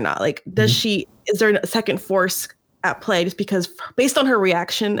 knows or not. Like, is there a second force at play just because based on her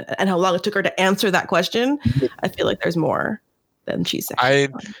reaction and how long it took her to answer that question, I feel like there's more than she's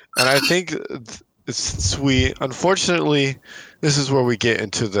saying. I think unfortunately, this is where we get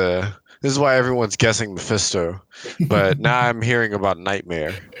into this is why everyone's guessing Mephisto, but now I'm hearing about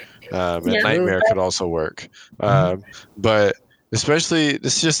Nightmare, and Nightmare could also work. But especially,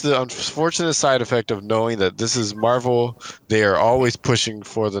 it's just the unfortunate side effect of knowing that this is Marvel. They are always pushing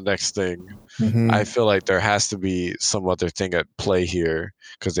for the next thing. I feel like there has to be some other thing at play here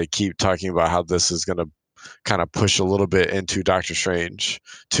because they keep talking about how this is going to kind of push a little bit into Doctor Strange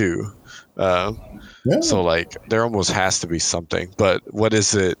too. So like there almost has to be something, but what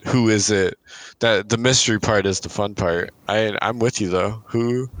is it? Who is it? That the mystery part is the fun part. I'm with you though.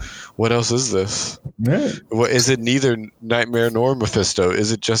 What else is this? What is it? Neither Nightmare nor Mephisto.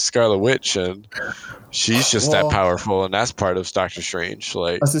 Is it just Scarlet Witch and she's just that powerful, and that's part of Doctor Strange?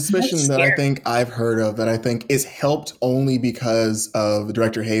 Like a suspicion that I think I've heard of that I think is helped only because of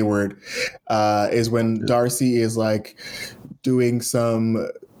Director Hayward is when Darcy is like doing some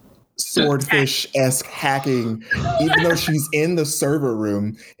swordfish-esque hacking, even though she's in the server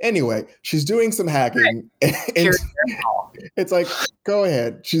room. Anyway, she's doing some hacking, and it's like, go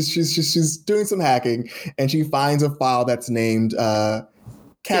ahead. She's doing some hacking, and she finds a file that's named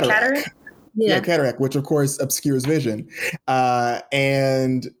Cataract. Cataract, which of course obscures vision,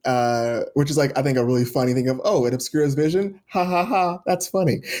 and which is like I think a really funny thing of it obscures vision, ha ha ha, that's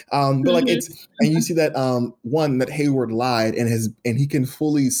funny. But like it's and you see that one that Hayward lied and he can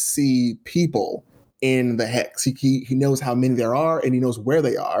fully see people in the hex. He knows how many there are and he knows where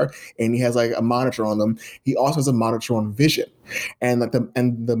they are, and he has like a monitor on them. He also has a monitor on vision, and like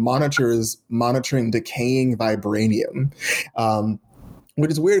the monitor is monitoring decaying vibranium. Which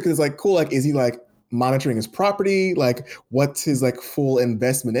is weird because it's like, cool, like, is he like monitoring his property? Like, what's his like full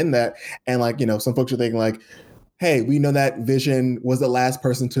investment in that? And like, some folks are thinking like, hey, we know that Vision was the last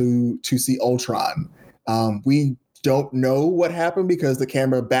person to see Ultron. We don't know what happened because the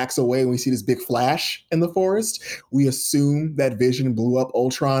camera backs away and we see this big flash in the forest. We assume that Vision blew up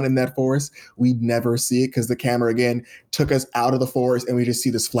Ultron in that forest. We never see it because the camera, again, took us out of the forest and we just see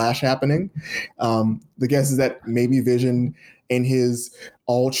this flash happening. The guess is that maybe Vision, in his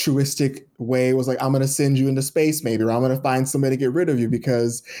altruistic way, was like, I'm going to send you into space maybe, or I'm going to find somebody to get rid of you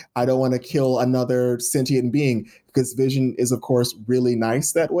because I don't want to kill another sentient being, because Vision is, of course, really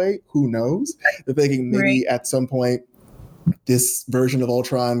nice that way. Who knows? They're thinking maybe at some point this version of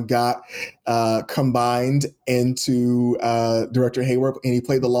Ultron got combined into Director Hayward, and he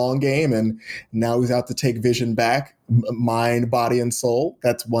played the long game, and now he's out to take Vision back, mind, body, and soul.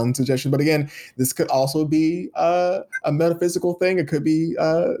 That's one suggestion. But again, this could also be a metaphysical thing. It could be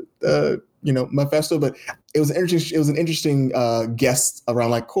Mephisto. But it was an interesting guess around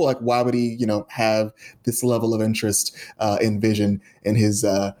like, cool, like why would he have this level of interest in Vision and his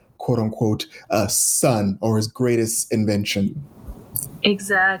quote unquote son, or his greatest invention.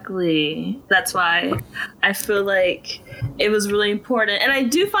 Exactly. That's why I feel like it was really important. And I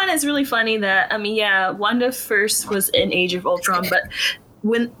do find it's really funny that, Wanda first was in Age of Ultron, but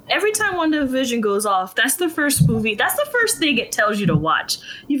every time WandaVision goes off, that's the first movie, that's the first thing it tells you to watch.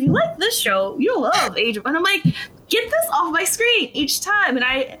 If you like this show, you'll love Age of, and I'm like, get this off my screen each time.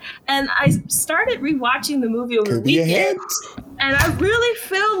 And I started rewatching the movie over the weekend, and I really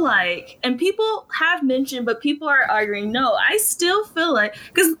feel like, and people have mentioned, but people are arguing, no, I still feel like,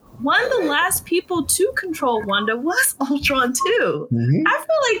 because one of the last people to control Wanda was Ultron too. Mm-hmm. I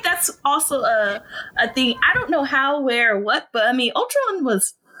feel like that's also a thing. I don't know how, where, what, but Ultron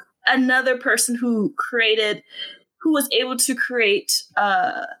was another person who was able to create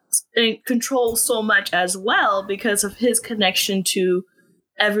and control so much as well because of his connection to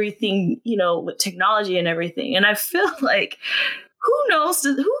everything, with technology and everything. And I feel like, who knows,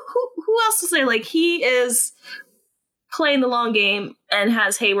 who else to say, like, he is playing the long game and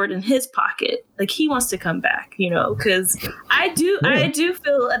has Hayward in his pocket. Like, he wants to come back, because I do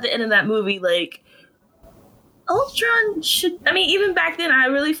feel at the end of that movie, like, Ultron should, even back then, I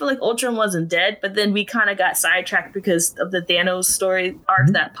really feel like Ultron wasn't dead, but then we kind of got sidetracked because of the Thanos story arc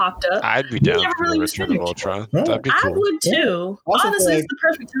that popped up. I'd be down for the return of Ultron. Right. That'd be cool. I would too. Yeah. Honestly, it's the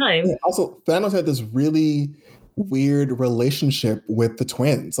perfect time. Yeah. Also, Thanos had this really weird relationship with the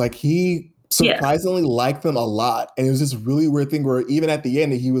twins. Like, he surprisingly liked them a lot. And it was this really weird thing where even at the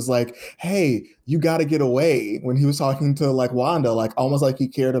end, he was like, hey, you got to get away, when he was talking to like Wanda, like almost like he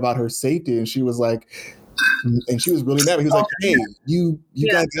cared about her safety. And she was like, and she was really mad. He was like, hey, you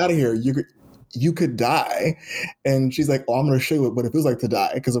got to get out of here. You could die. And she's like, oh, I'm going to show you what it feels like to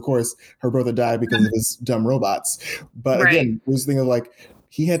die. Because of course her brother died because of his dumb robots. But again, it was the thing of like,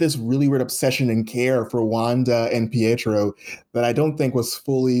 he had this really weird obsession and care for Wanda and Pietro that I don't think was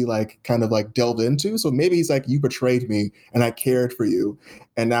fully like kind of like delved into. So maybe he's like, you betrayed me and I cared for you.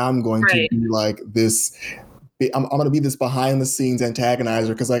 And now I'm going to be like this, I'm going to be this behind the scenes antagonizer.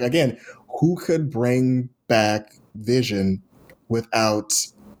 Because like, again, who could bring back Vision without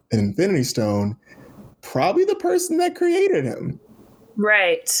an Infinity Stone? Probably the person that created him.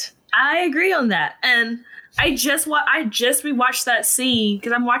 Right. I agree on that. And I just rewatched that scene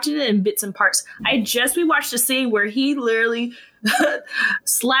because I'm watching it in bits and parts. I just rewatched the scene where he literally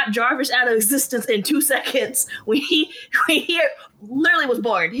slapped Jarvis out of existence in 2 seconds when he literally was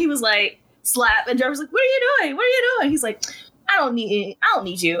born. He was like, slap, and Jarvis was like, what are you doing? What are you doing? He's like, I don't need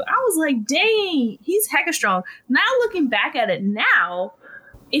you. I was like, dang, he's hecka strong. Now looking back at it now,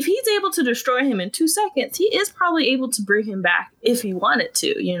 if he's able to destroy him in 2 seconds, he is probably able to bring him back if he wanted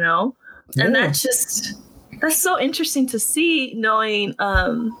to, you know? And that's so interesting to see, knowing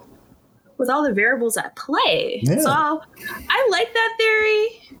with all the variables at play. Yeah. So I like that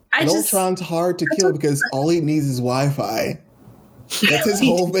theory. Ultron's hard to kill because all he needs is Wi-Fi. That's his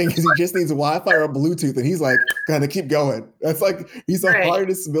whole thing, is he just needs Wi-Fi or Bluetooth, and he's like, gotta keep going. That's like, he's the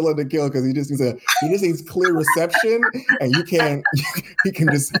hardest villain to kill because he just needs clear reception, and he can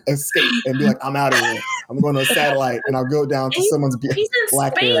just escape and be like, I'm out of here. I'm going to a satellite and I'll go down to someone's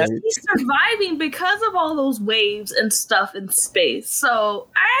BlackBerry. He's surviving because of all those waves and stuff in space. So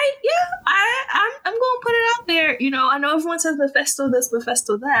I'm going to put it out there. You know, I know everyone says Mephisto this,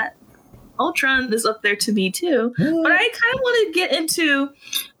 Mephisto that. Ultron is up there to me too, but I kind of want to get into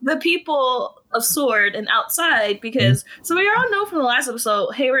the people of S.W.O.R.D. and outside because so we all know from the last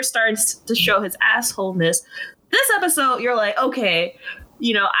episode, Hayward starts to show his assholeness. This episode, you're like, okay,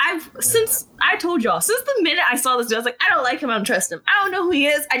 you know, since the minute I saw this dude, I was like, I don't like him, I don't trust him. I don't know who he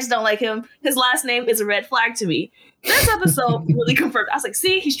is, I just don't like him. His last name is a red flag to me. This episode really confirmed. I was like,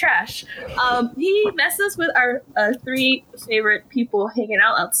 see, he's trash. He messes with our 3 favorite people hanging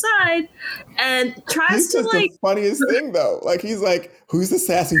out outside and tries to like... the funniest thing though. Like, he's like, who's the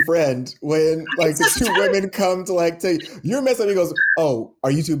sassy friend? When like the 2 women come to like tell you, you're messing up. He goes, oh, are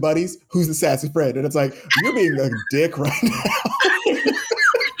you 2 buddies? Who's the sassy friend? And it's like, you're being a dick right now.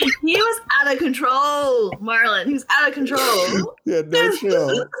 He was out of control, Marlon. He was out of control. Yeah, no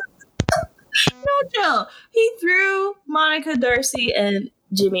chill. No chill. He threw Monica, Darcy, and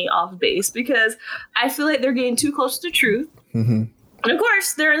Jimmy off base because I feel like they're getting too close to truth. Mm-hmm. And of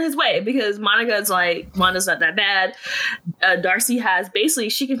course, they're in his way because Monica's like, Wanda's not that bad. Darcy has basically,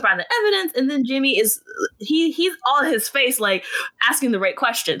 she can find the evidence. And then Jimmy is, he's on his face, like asking the right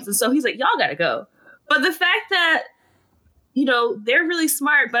questions. And so he's like, y'all gotta go. But the fact that, you know, they're really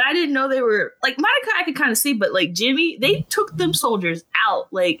smart, but I didn't know they were like Monica. I could kind of see, but like Jimmy, they took them soldiers out.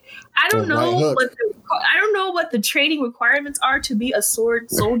 Like I don't know what the training requirements are to be a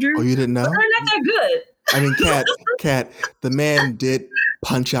sword soldier. Oh, you didn't know? But they're not that good. I mean, Kat, the man did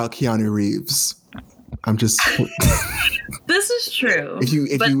punch out Keanu Reeves. I'm just. This is true. If you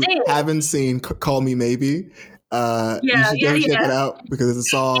haven't seen Call Me Maybe, you should definitely check it out because it's a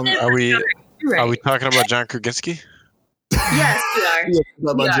song. Are we talking about John Krasinski? Yes, we are. Yeah,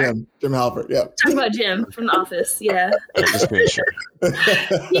 talking about Jim Halpert. Yeah, talking about Jim from The Office. Yeah, just pretty sure.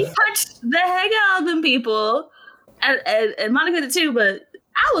 He punched the heck out of them people, and Monica did too. But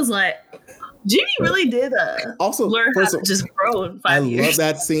I was like, Jimmy really did also learn how to just grow in 5 years. I love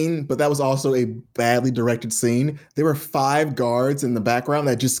that scene, but that was also a badly directed scene. There were 5 guards in the background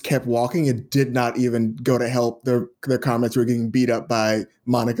that just kept walking and did not even go to help their comrades who were getting beat up by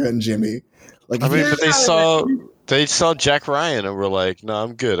Monica and Jimmy. Like, I mean, but they saw Jack Ryan and were like, no,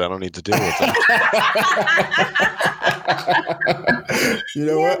 I'm good. I don't need to deal with that. You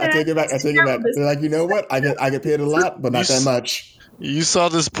know what? I take it back. They're like, you know what? I get paid a lot, but not that much. You saw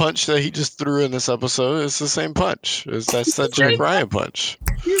this punch that he just threw in this episode. It's the same punch. That's that Jack Ryan punch.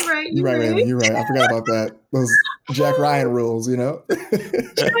 You're right. You're right. I forgot about that. Those Jack Ryan rules, you know?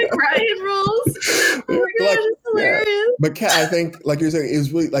 Jack Ryan rules? Oh my gosh, it's hilarious. Yeah. But Kat, I think, like you're saying, it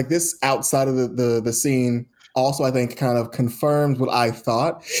was really like this outside of the scene also, I think, kind of confirms what I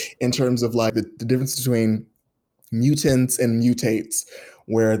thought in terms of like the difference between mutants and mutates,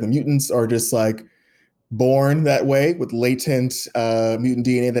 where the mutants are just like born that way with latent mutant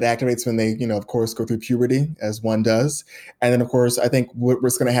DNA that activates when they, of course, go through puberty, as one does. And then, of course, I think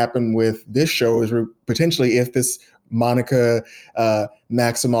what's going to happen with this show is potentially if this Monica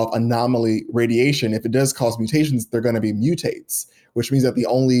Maximoff anomaly radiation, if it does cause mutations, they're going to be mutates, which means that the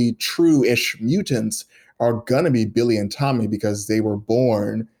only true-ish mutants are going to be Billy and Tommy because they were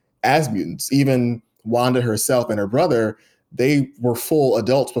born as mutants. Even Wanda herself and her brother, they were full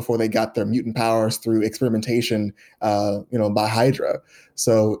adults before they got their mutant powers through experimentation, by Hydra.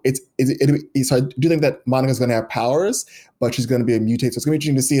 So so I do think that Monica's going to have powers, but she's going to be a mutate. So it's going to be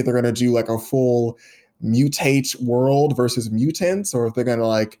interesting to see if they're going to do like a full mutate world versus mutants, or if they're going to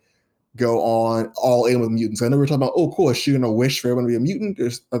like go on all in with mutants. I know we're talking about, oh, cool, is she going to wish for everyone to be a mutant?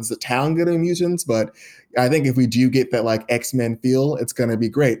 Is the town getting mutants? But I think if we do get that like X-Men feel, it's going to be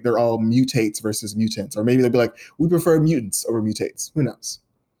great. They're all mutates versus mutants. Or maybe they'll be like, we prefer mutants over mutates. Who knows?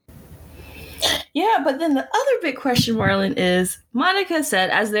 Yeah, but then the other big question, Marlon, is Monica said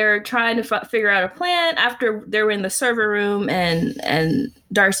as they're trying to figure out a plan after they were in the server room and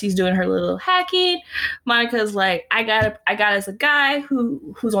Darcy's doing her little hacking. Monica's like, I got us a guy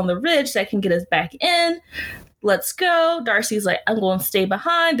who's on the ridge that can get us back in. Let's go. Darcy's like, I'm going to stay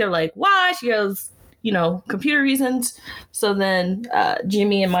behind. They're like, why? She goes, computer reasons. So then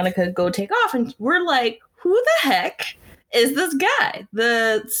Jimmy and Monica go take off, and we're like, who the heck is this guy?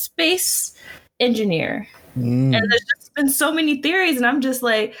 The space engineer. And there's just been so many theories, and I'm just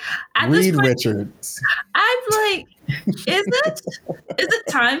like, Reed Richards. I'm like, is it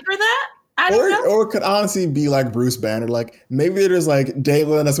time for that? I don't know. Or it could honestly be like Bruce Banner. Like maybe they're just like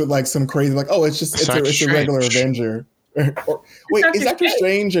dangling us with like some crazy, like, oh, it's a regular Avenger. Wait, is Doctor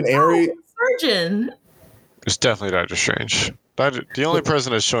Strange an Ares? Surgeon. It's definitely Doctor Strange. The only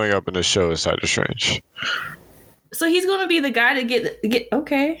person that's showing up in this show is Doctor Strange. So he's going to be the guy to get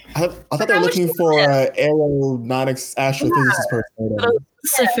okay. I thought they were looking for an aeronautics astrophysicist person. A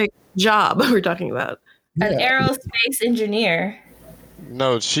specific job we're talking about. An aerospace engineer.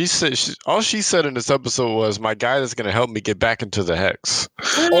 No, she said all she said in this episode was, "My guy is going to help me get back into the Hex."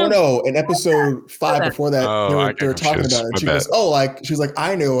 Oh no! In episode 5, before that, they were talking about it. She goes, she was like,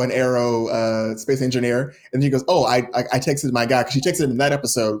 "I know an aero space engineer," and she goes, "Oh, I texted my guy," because she texted him in that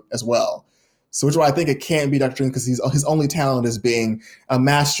episode as well. So which is why I think it can't be Dr. Strange, because his only talent is being a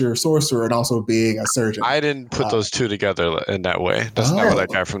master sorcerer and also being a surgeon. I didn't put those two together in that way. That's not what I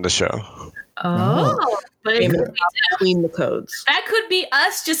got from the show. But it could between the codes. That could be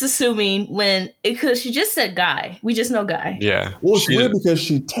us just assuming she just said guy. We just know guy. Yeah. Well, it's weird because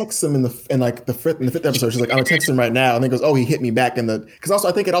she texts him in the fifth episode. She's like, I'm gonna text him right now, and then goes, oh, he hit me back because also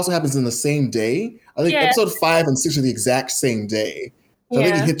I think it also happens in the same day. I think episode 5 and 6 are the exact same day. So I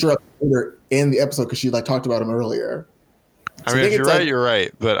think he hit her up later in the episode because she talked about him earlier. I mean, if you're right, you're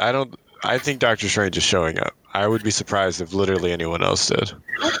right. But I think Doctor Strange is showing up. I would be surprised if literally anyone else did.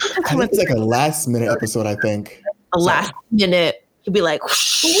 I think it's like a last minute episode, I think. Last minute. He'd be like,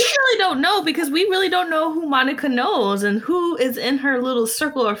 whoosh. We really don't know, because we really don't know who Monica knows and who is in her little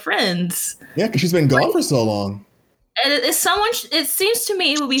circle of friends. Yeah, because she's been gone for so long. And it's someone. It seems to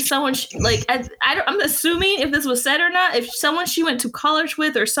me it would be someone I'm assuming, if this was said or not, if someone she went to college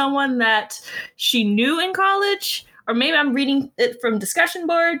with, or someone that she knew in college, or maybe I'm reading it from discussion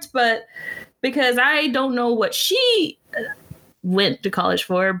boards, but because I don't know what she went to college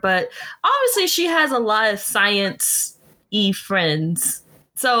for, but obviously she has a lot of science-y friends.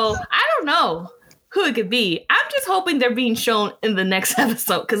 So I don't know who it could be. I'm just hoping they're being shown in the next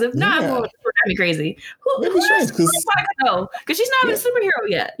episode, because if not, I'm going to drive me crazy. Who does Monica know? Because she's not even a superhero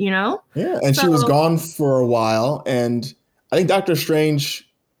yet, Yeah, and she was gone for a while, and I think Doctor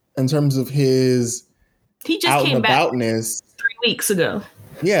Strange, in terms of his he just came back 3 weeks ago.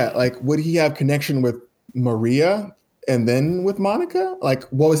 Yeah, would he have connection with Maria and then with Monica? What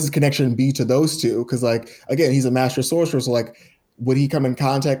would his connection be to those two? Because, again, he's a master sorcerer, so, would he come in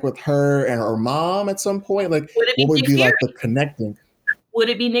contact with her and her mom at some point? What would be the connecting? Would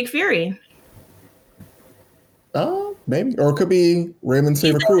it be Nick Fury? Maybe. Or it could be Raymond's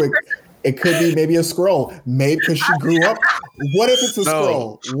favorite crew. It could be maybe a Skrull. Maybe because she grew up. What if it's a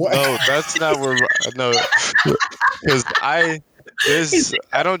Skrull? No, that's not where. No, because I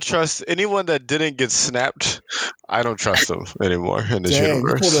don't trust anyone that didn't get snapped. I don't trust them anymore in this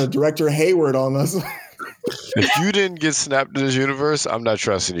universe. You pulled a Director Hayward on us. If you didn't get snapped in this universe, I'm not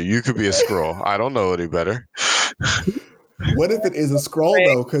trusting you. You could be a Skrull. I don't know any better. What if it is a Skrull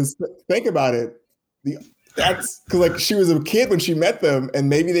though? Because think about it. That's because she was a kid when she met them, and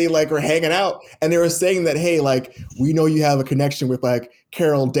maybe they were hanging out, and they were saying that, hey, we know you have a connection with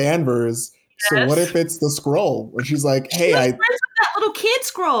Carol Danvers. So what if it's the Skrull? Where she's like, hey, friends with that little kid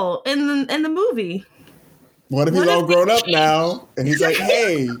Skrull in the movie. What if he's all grown up now and he's like,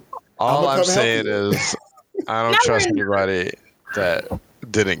 hey, all I'm come saying help you. is I don't trust anybody that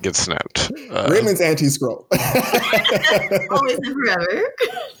didn't get snapped. Raymond's anti-scroll. Always and forever.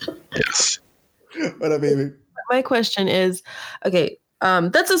 Yes. What up, baby? My question is, okay,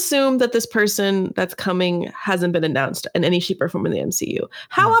 let's assume that this person that's coming hasn't been announced in any shape or form in the MCU.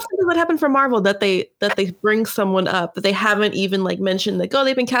 How often does that happen for Marvel that they bring someone up that they haven't even like mentioned, like, oh,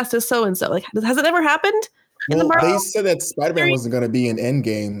 they've been cast as so and so? Like, has it ever happened? Well, they said that Spider-Man wasn't going to be in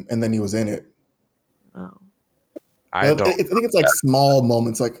Endgame, and then he was in it. Oh. I think it's like small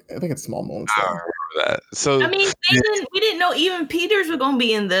moments. Like I think it's small moments. I don't remember that. So I mean, we didn't know even Peters was going to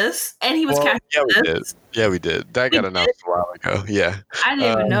be in this, and he was cast. Yeah, we in did. this. Yeah, we did. That got announced a while ago. Yeah. I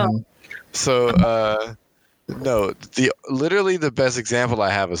didn't even know. So, no, literally the best example I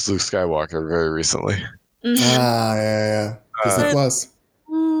have is Luke Skywalker very recently. Mhm. Yeah. Disney Plus.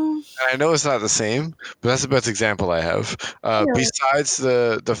 And I know it's not the same, but that's the best example I have. Besides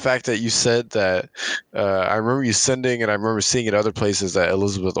the fact that you said that, I remember you sending, and I remember seeing it other places that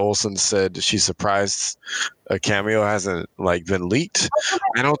Elizabeth Olsen said she's surprised a cameo hasn't like been leaked.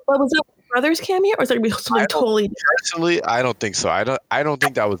 I don't. Was that Brothers cameo, or is that gonna be something totally different? Personally, I don't think so. I don't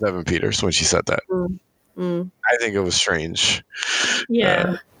think that was Evan Peters when she said that. I think it was strange.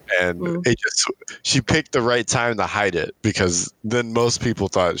 Yeah. And she picked the right time to hide it, because then most people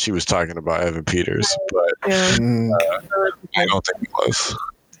thought she was talking about Evan Peters, but I don't think it was.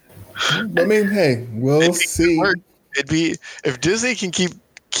 I mean, hey, we'll see. It'd be if Disney can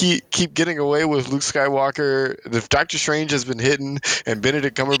keep getting away with Luke Skywalker. If Doctor Strange has been hidden and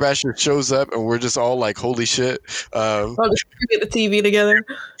Benedict Cumberbatch just shows up and we're just all like, holy shit. I'll just get the TV together.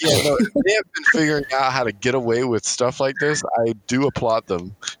 Yeah, no, they have been figuring out how to get away with stuff like this. I do applaud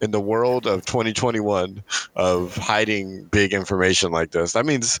them in the world of 2021 of hiding big information like this. That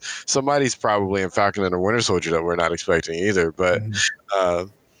means somebody's probably in Falcon and the Winter Soldier that we're not expecting either, but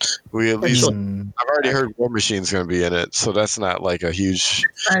we at least I've already heard War Machine's going to be in it, so that's not like a huge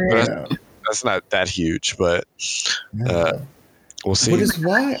that's not that huge, but we'll see. Which is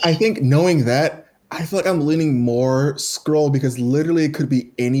why I think, knowing that, I feel like I'm leaning more Skrull, because literally it could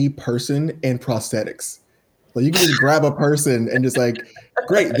be any person in prosthetics. Like you can just grab a person and just like,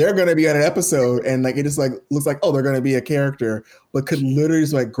 great, they're going to be on an episode, and like it just like looks like, oh, they're going to be a character, but could literally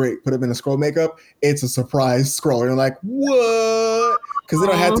just like, great, put them in a Skrull makeup. It's a surprise Skrull, and you're like, what? Because they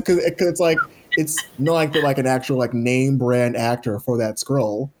don't have to, because it's like, it's not like they're like an actual like name brand actor for that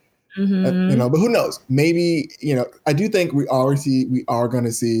Skrull. You know, but who knows? Maybe, you know, I do think we are going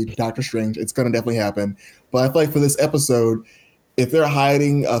to see Doctor Strange. It's going to definitely happen. But I feel like for this episode, if they're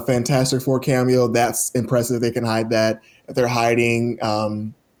hiding a Fantastic Four cameo, that's impressive. They can hide that. If they're hiding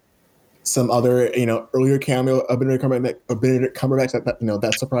some other, you know, earlier cameo of Benedict Cumberbatch, that you know,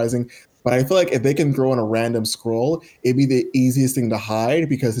 that's surprising. But I feel like if they can throw in a random Skrull, it'd be the easiest thing to hide,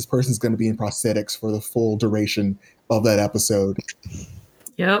 because this person's going to be in prosthetics for the full duration of that episode.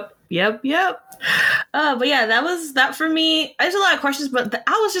 Yep. But yeah, that was that for me. There's a lot of questions, but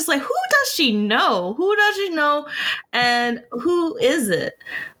I was just like, who does she know? And who is it?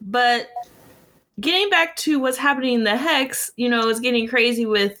 But getting back to what's happening in the Hex, you know, it's getting crazy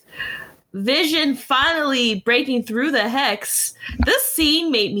with Vision finally breaking through the Hex. This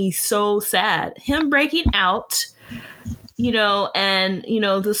scene made me so sad. Him breaking out, you know, and you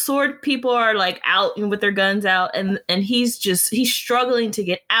know, the sword people are like out and with their guns out, and he's struggling to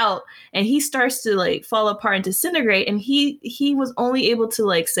get out, and he starts to like fall apart and disintegrate, and he was only able to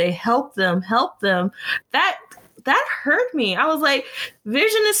like say, help them. That hurt me. I was like,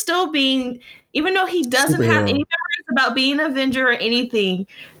 Vision is still being, even though he doesn't have any memories about being an Avenger or anything,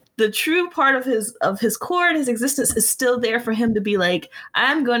 the true part of his core and his existence is still there for him to be like,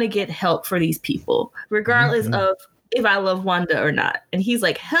 I'm going to get help for these people, regardless of if I love Wanda or not. And he's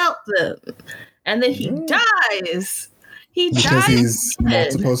like, help them. And then he dies. Because he's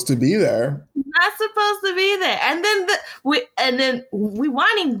not supposed to be there. Not supposed to be there. And then we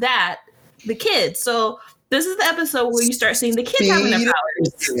winding that, the kids. So this is the episode where you start seeing the kids having their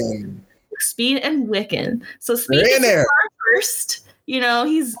powers. Speed and Wiccan. So Speed is there first. You know,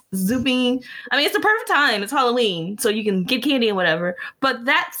 he's zooming. I mean, it's the perfect time. It's Halloween, so you can get candy and whatever. But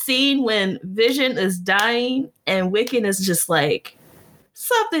that scene when Vision is dying and Wiccan is just like,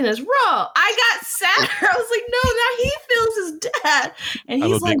 something is wrong. I got sad. I was like, no, now he feels his dad. And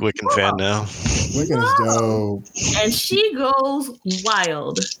he's I'm a big Wiccan fan now. Wiccan is dope. And she goes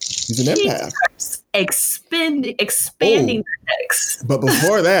wild. He's an empath. Expanding the text. But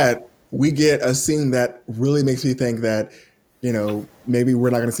before that, we get a scene that really makes me think that, you know, maybe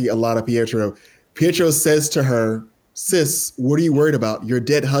we're not going to see a lot of Pietro. Pietro says to her, sis, what are you worried about? Your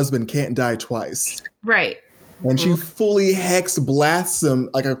dead husband can't die twice. Right. And she fully hex blasts him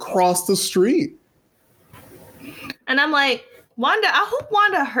like across the street. And I'm like, Wanda, I hope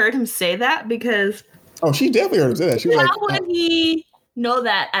Wanda heard him say that, because she definitely heard him say that. She was how would he know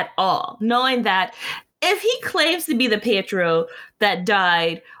that at all? Knowing that if he claims to be the Pietro that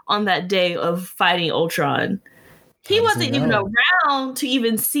died on that day of fighting Ultron, he wasn't even around to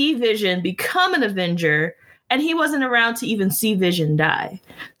even see Vision become an Avenger, and he wasn't around to even see Vision die.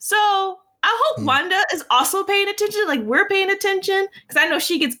 So I hope Wanda is also paying attention, like we're paying attention, because I know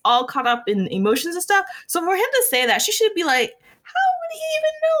she gets all caught up in emotions and stuff. So for him to say that, she should be like, how would he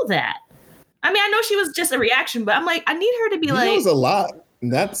even know that? I mean, I know she was just a reaction, but I'm like, I need her to be he like... knows a lot.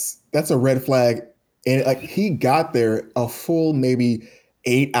 That's a red flag. And like he got there a full maybe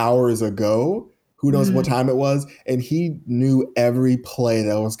 8 hours ago. Who knows what time it was? And he knew every play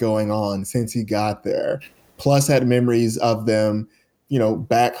that was going on since he got there. Plus had memories of them,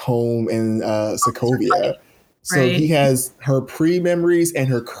 back home in Sokovia. So he has her pre-memories and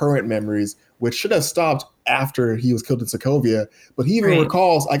her current memories, which should have stopped after he was killed in Sokovia. But he even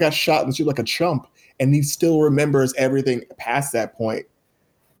recalls, I got shot in the street like a chump. And he still remembers everything past that point.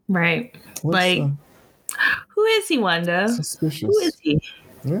 Right. Who is he, Wanda? Suspicious. Who is he?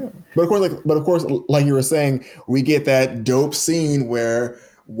 Yeah. But of course, like you were saying, we get that dope scene where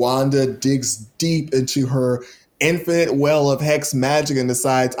Wanda digs deep into her infinite well of hex magic and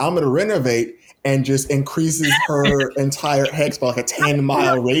decides, I'm going to renovate, and just increases her entire hex by like a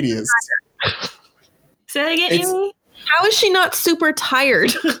 10-mile radius. Say that again, Amy? How is she not super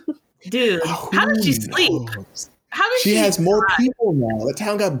tired? Dude, how does she sleep? How does she has more people now. The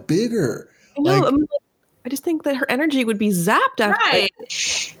town got bigger. I just think that her energy would be zapped after. Right.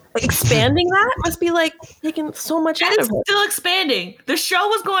 Like expanding that must be like taking so much out of her. Still expanding. The show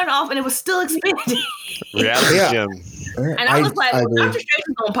was going off and it was still expanding. Yeah. And I was like, Dr. Strange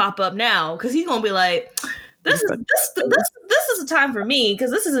is gonna pop up now, because he's gonna be like, this is the time for me, because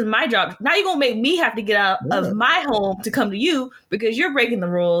this isn't my job. Now you're gonna make me have to get out of my home to come to you because you're breaking the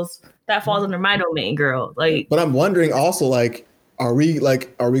rules. That falls under my domain, girl. Like, but I'm wondering also, like, are we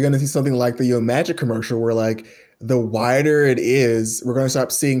going to see something like the Magic commercial where like the wider it is, we're going to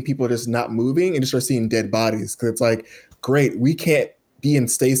stop seeing people just not moving and just start seeing dead bodies? Because it's like, great, we can't be in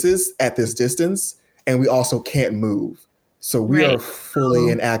stasis at this distance, and we also can't move. So we are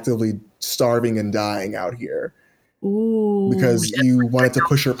fully and actively starving and dying out here. Ooh, because you wanted to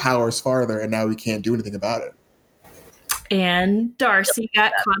push your powers farther, and now we can't do anything about it. And Darcy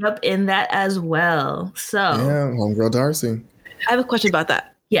got caught up in that as well. So homegirl Darcy. I have a question about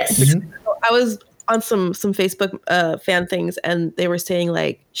that. Yes. Mm-hmm. I was on some Facebook fan things, and they were saying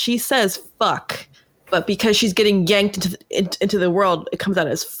like, she says fuck, but because she's getting yanked into the world, it comes out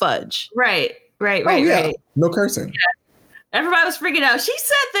as fudge. Right. No cursing. Yeah. Everybody was freaking out. She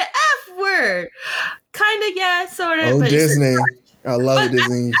said the F word. Kind of, yeah, sort of. Oh, but Disney. I love it,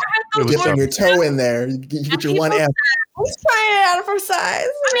 Disney. Dipping your toe in there. You get your one F. Who's trying it out for size?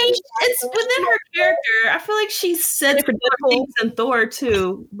 I mean, it's within her character. I feel like she said things in Thor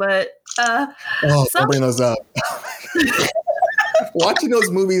too, but don't bring those up. Watching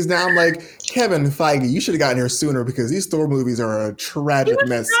those movies now, I'm like, Kevin Feige, you should have gotten here sooner, because these Thor movies are a tragic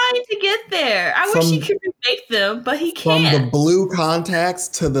mess. He was trying to get there. I wish he could remake them, but he can't. From the blue contacts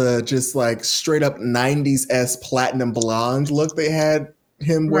to the just like straight up 90s platinum blonde look they had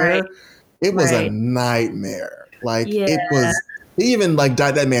him wear, it was a nightmare. Like it was. He even like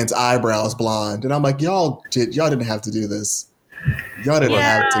dyed that man's eyebrows blonde, and I'm like, y'all didn't have to do this. Y'all didn't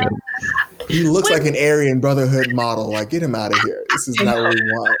have to. He looks like an Aryan Brotherhood model. Like, get him out of here. This is not what we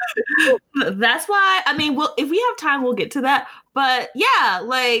want. That's why. I mean, if we have time, we'll get to that. But yeah,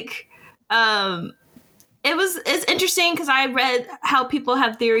 like, it's interesting because I read how people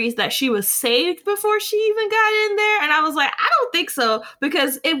have theories that she was saved before she even got in there, and I was like, I don't think so,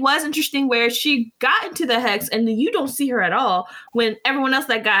 because it was interesting where she got into the hex and you don't see her at all when everyone else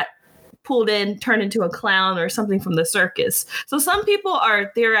that got pulled in turned into a clown or something from the circus. So some people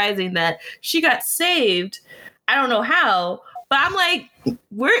are theorizing that she got saved. I don't know how, but I'm like,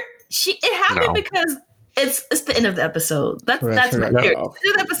 it happened because it's the end of the episode. That's my theory. The end of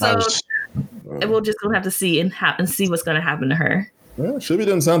the episode. And we'll just gonna have to see and see what's gonna happen to her. Well, she'll be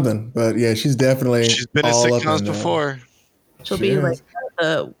doing something, but yeah, she's been in sitcoms before. She'll be like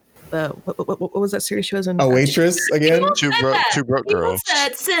what was that series she was in? A Waitress again? Two Broke Girls.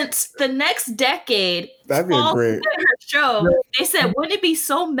 Said since the next decade, that'd be great. Her show. They said, wouldn't it be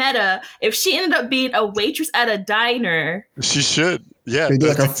so meta if she ended up being a waitress at a diner? She should. Yeah, they do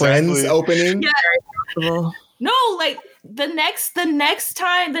like a Friends opening. Yeah. No, like the next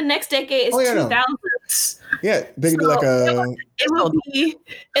decade is 2000s. Yeah, they could do like a.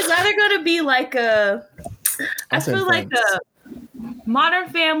 It's either going to be like a I feel like Modern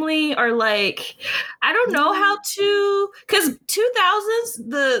Family or like I don't know how to because 2000s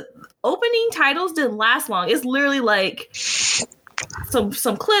the opening titles didn't last long. It's literally like some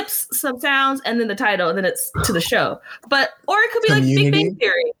clips, some sounds, and then the title, and then it's to the show. But or it could be like Big Bang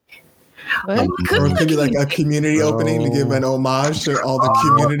Theory. Or it could be like a community opening to give an homage to all the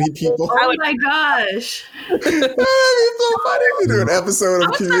community people. Oh my gosh. It's so funny. We do an episode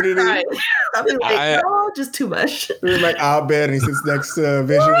of Community. I'll be like, just too much. We're like Abed and he sits next to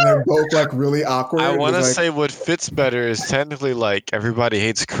Vision and they're both like really awkward. I want to like, say what fits better is technically like Everybody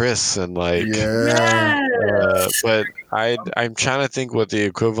Hates Chris and like but I'm trying to think what the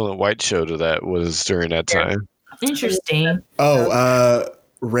equivalent white show to that was during that time. Interesting.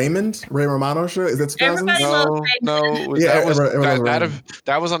 Ray Romano show? Is that 2000? No.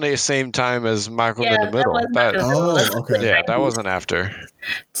 That was on the same time as Malcolm in the Middle. Okay. Yeah, that wasn't after.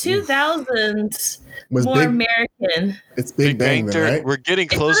 2000s was more American. It's Big Bang Theory. Right? We're getting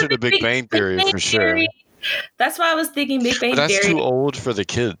closer to Big Bang Theory for sure. That's why I was thinking Big Bang Theory. That's too old for the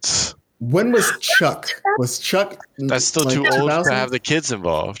kids. When was Chuck? Was Chuck? That's still like too old to have the kids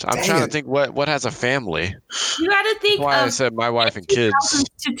involved. I'm trying to think what has a family. You got to think. That's why I said my wife and kids.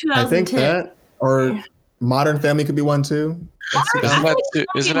 I think that or Modern Family could be one too.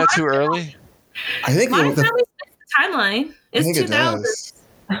 Isn't that too early? I think Modern Family's timeline. It's 2000.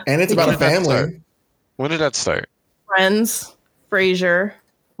 And it's about a family. When did that start? Friends, Frasier.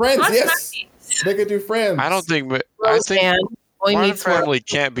 Friends, yes. They could do Friends. I think Modern Family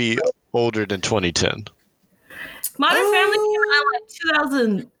can't be older than 2010. Modern Family came out like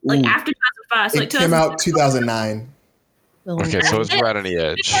 2000, like after 2005. So it came out 2009. Okay, so it's right on the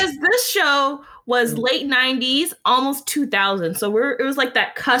edge. Because this show was late 90s, almost 2000. So it was like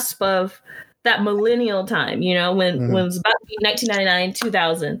that cusp of that millennial time, you know, when it was about to be 1999,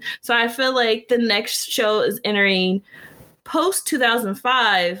 2000. So I feel like the next show is entering post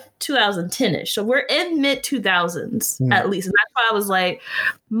 2005, 2010ish. So we're in mid 2000s at least. And that's why I was like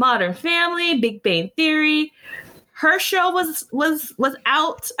Modern Family, Big Bang Theory. Her show was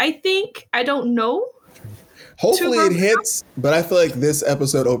out, I think. I don't know. Hopefully it hits, but I feel like this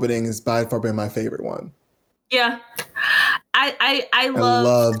episode opening is by far been my favorite one. Yeah. I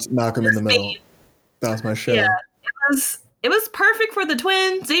loved Malcolm in the Middle. That was my show. Yeah. It was perfect for the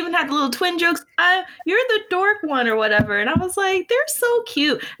twins. They even had the little twin jokes. You're the dork one or whatever. And I was like, they're so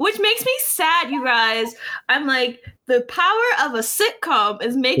cute, which makes me sad, you guys. I'm like, the power of a sitcom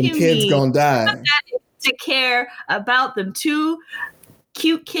is making kids gonna die to care about them two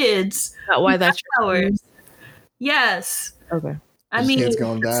cute kids. Why that's hours. Yes. Okay. I mean, kids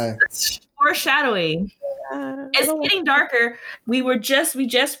gonna die. It's foreshadowing. It's getting darker. We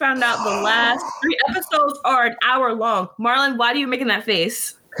just found out the last 3 episodes are an hour long. Marlon, why are you making that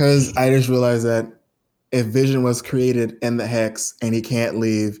face? Because I just realized that if Vision was created in the Hex and he can't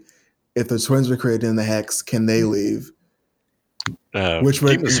leave, if the twins were created in the Hex, can they leave? Which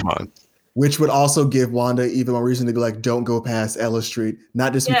would also give Wanda even more reason to be like, don't go past Ella Street.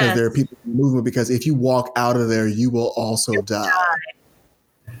 Not just because there are people moving, because if you walk out of there, you will also die.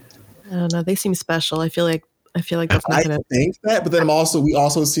 I don't know. They seem special. I feel like that's not gonna. I think that, but then we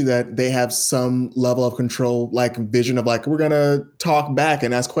also see that they have some level of control, like Vision of like, we're gonna talk back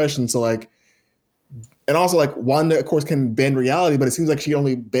and ask questions. So like, and also like Wanda, of course, can bend reality, but it seems like she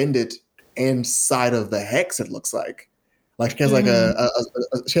only bend it inside of the Hex. It looks like she has like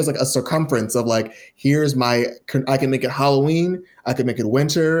she has like a circumference of like, here's I can make it Halloween, I can make it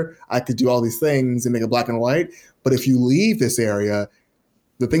winter, I could do all these things and make it black and white. But if you leave this area,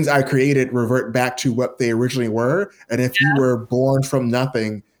 the things I created revert back to what they originally were. And if you were born from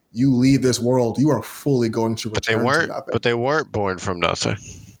nothing, you leave this world, you are fully going to return to nothing. But they weren't born from nothing.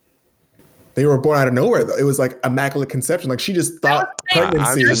 They were born out of nowhere, though. It was like immaculate conception. Like she just thought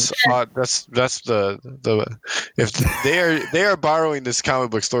pregnancy. That's the if they are borrowing this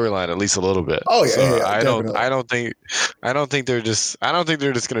comic book storyline at least a little bit. Oh yeah, so yeah, I don't think they're just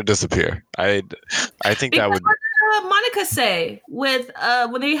gonna disappear. I think that would. What did Monica say with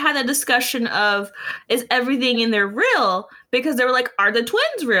when they had that discussion of is everything in there real? Because they were like, are the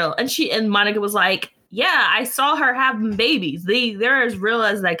twins real? And Monica was like, yeah, I saw her having babies. They're as real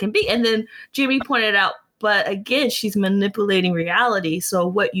as they can be. And then Jimmy pointed out, but again, she's manipulating reality. So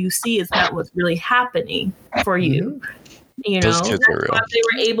what you see is not what's really happening for you. You know, those kids are real. They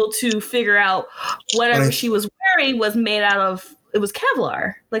were able to figure out whatever she was wearing was made out of. It was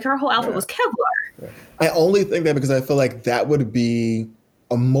Kevlar. Like her whole outfit was Kevlar. I only think that because I feel like that would be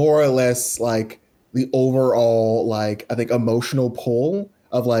a more or less like the overall, like, I think emotional pull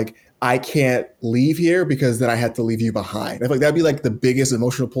of like, I can't leave here because then I have to leave you behind. I feel like that'd be like the biggest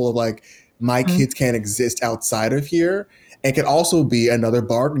emotional pull of like, my kids can't exist outside of here. And can also be another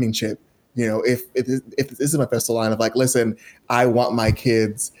bargaining chip. You know, if this is my Mephisto line of like, listen, I want my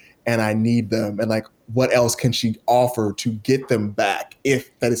kids and I need them. And like, what else can she offer to get them back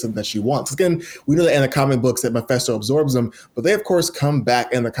if that is something that she wants? Again, we know that in the comic books that Mephisto absorbs them, but they of course come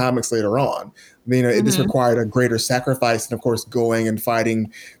back in the comics later on. You know, this required a greater sacrifice and of course going and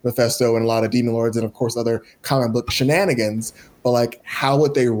fighting Mephisto and a lot of demon lords and of course other comic book shenanigans. But like, how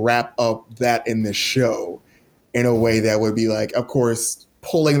would they wrap up that in this show in a way that would be like, of course,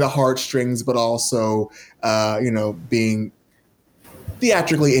 pulling the heartstrings, but also, being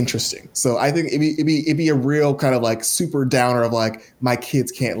theatrically interesting. So I think it'd be a real kind of like super downer of like, my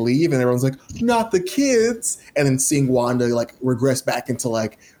kids can't leave, and everyone's like, not the kids, and then seeing Wanda like regress back into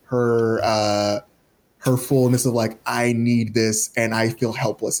like her fullness of like, I need this and I feel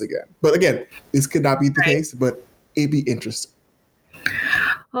helpless again. But again, this could not be the case, but it'd be interesting.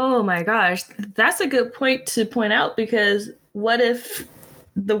 Oh my gosh, that's a good point to point out, because what if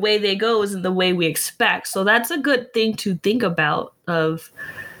the way they go isn't the way we expect? So that's a good thing to think about of,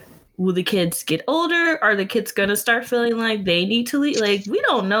 will the kids get older? Are the kids going to start feeling like they need to leave? Like, we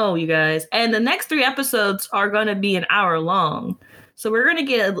don't know, you guys. And the next 3 episodes are going to be an hour long. So we're going to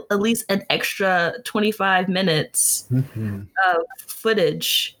get at least an extra 25 minutes of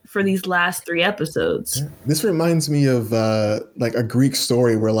footage for these last 3 episodes. This reminds me of like a Greek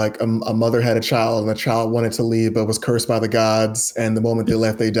story where like a mother had a child and the child wanted to leave but was cursed by the gods, and the moment they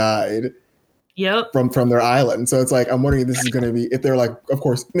left, they died. Yep. From their island. So it's like, I'm wondering if this is going to be, if they're like, of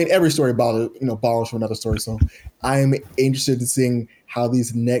course, I mean, every story borrows from another story. So I'm interested in seeing how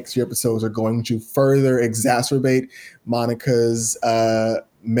these next few episodes are going to further exacerbate Monica's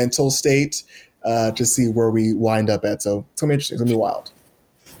mental state to see where we wind up at. So it's going to be interesting. It's going to be wild.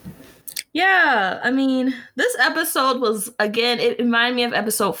 Yeah, I mean, this episode was, again, it reminded me of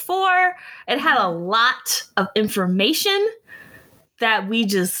episode 4. It had a lot of information that we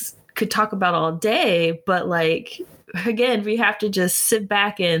just could talk about all day, but like, again, we have to just sit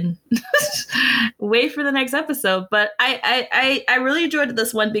back and wait for the next episode. But I really enjoyed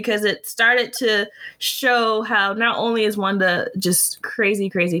this one because it started to show how not only is Wanda just crazy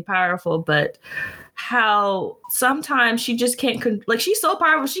powerful, but how sometimes she just can't she's so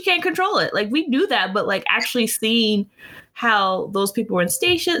powerful she can't control it. Like, we knew that, but like actually seeing how those people were in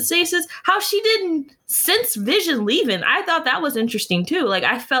stasis, how she didn't sense Vision leaving, I thought that was interesting too. Like,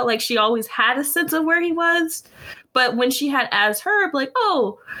 I felt like she always had a sense of where he was, but when she had asked Herb, like,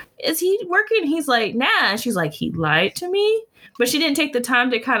 oh, is he working? He's like, nah. And she's like, he lied to me. But she didn't take the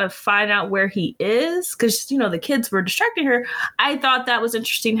time to kind of find out where he is because, the kids were distracting her. I thought that was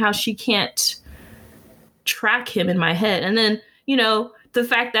interesting how she can't track him in my head. And then, the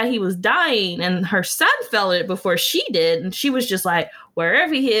fact that he was dying and her son felt it before she did. And she was just like,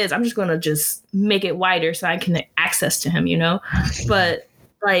 wherever he is, I'm just going to just make it wider so I can access to him, But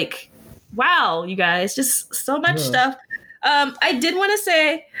like, wow, you guys, just so much stuff. I did want to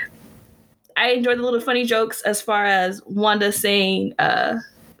say, I enjoyed the little funny jokes as far as Wanda saying,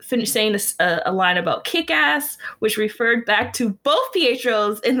 finished saying a line about kick-ass, which referred back to both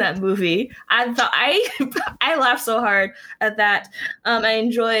Pietros in that movie. I thought I laughed so hard at that. I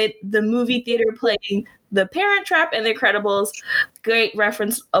enjoyed the movie theater playing The Parent Trap and The Incredibles. Great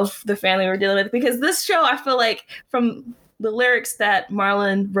reference of the family we're dealing with, because this show, I feel like from the lyrics that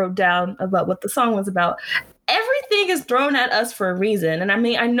Marlon wrote down about what the song was about, everything is thrown at us for a reason. And I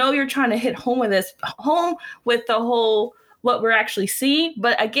mean, I know you're trying to hit home with the whole what we're actually seeing.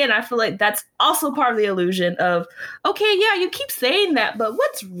 But again, I feel like that's also part of the illusion of, okay, yeah, you keep saying that, but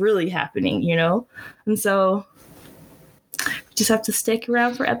what's really happening, And so we just have to stick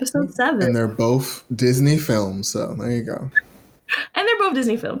around for episode 7. And they're both Disney films, so there you go. And they're both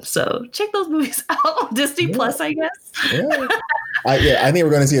Disney films, so check those movies out on Disney Plus, I guess. Yeah. I think we're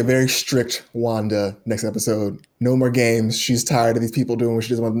going to see a very strict Wanda next episode. No more games. She's tired of these people doing what she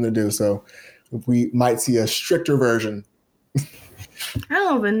doesn't want them to do, so we might see a stricter version. I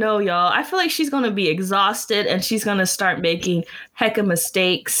don't even know, y'all. I feel like she's going to be exhausted and she's going to start making hecka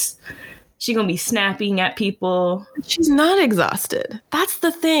mistakes. She's going to be snapping at people. She's not exhausted. That's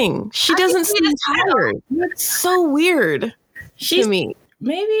the thing. She doesn't seem tired. It's so weird to me.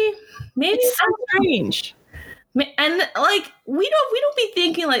 Maybe it's so strange. And like, we don't be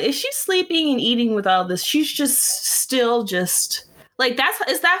thinking like, is she sleeping and eating with all this? She's just still just like,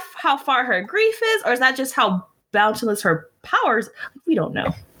 is that how far her grief is? Or is that just how boundless her powers? We don't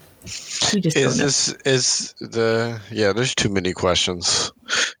know. We just don't know. There's too many questions.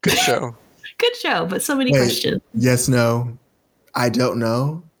 Good show. Good show, but so many questions. Yes, no. I don't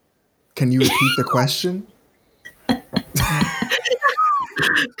know. Can you repeat the question?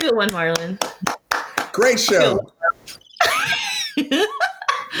 Good one, Marlon. Great show.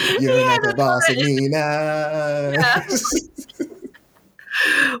 You're not the boss of me now. Yeah.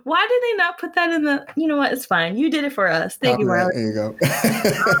 Why did they not put that in the? You know what? It's fine. You did it for us. Thank you, Marlon. There you go.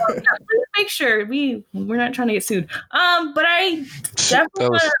 Let's make sure we're not trying to get sued. But I definitely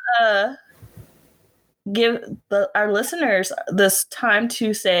want to give our listeners this time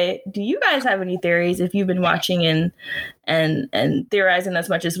to say, do you guys have any theories? If you've been watching and theorizing as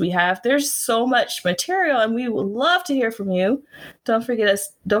much as we have, there's so much material, and we would love to hear from you. Don't forget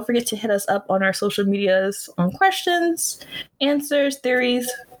to hit us up on our social medias on questions, answers, theories,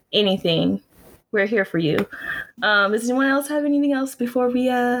 anything. We're here for you. Does anyone else have anything else before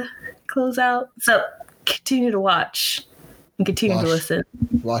we close out? So continue to watch and continue to listen.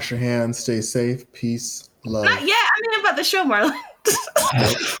 Wash your hands, stay safe, peace, love. I mean about the show, Marlon.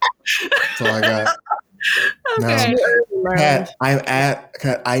 That's all I got. Okay. No. Kat,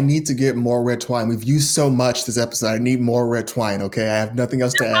 I need to get more red twine. We've used so much this episode. I need more red twine, okay? I have nothing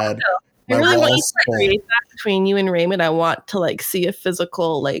else to add. I really want you to between you and Raymond. I want to see a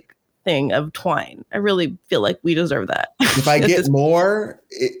physical thing of twine. I really feel like we deserve that. If I get more,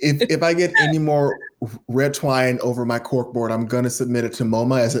 if I get any more red twine over my cork board, I'm gonna submit it to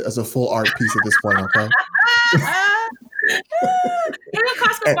MoMA as a full art piece at this point, okay?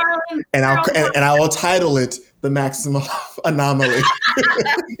 And I will title it The Maximum Anomaly.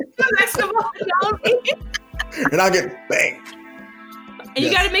 The Maximum Anomaly. And I'll get bang. And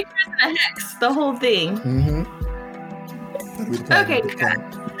you got to make sure it's a hex, the whole thing. Mm-hmm. Okay, with that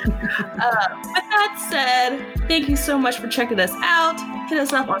said, thank you so much for checking us out. Hit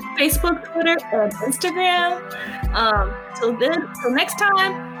us up on Facebook, Twitter, and Instagram. Till next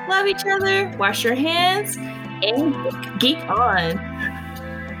time, love each other, wash your hands, and geek on.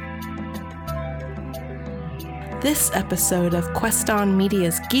 This episode of Queston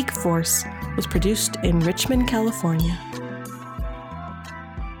Media's Geek Force was produced in Richmond, California.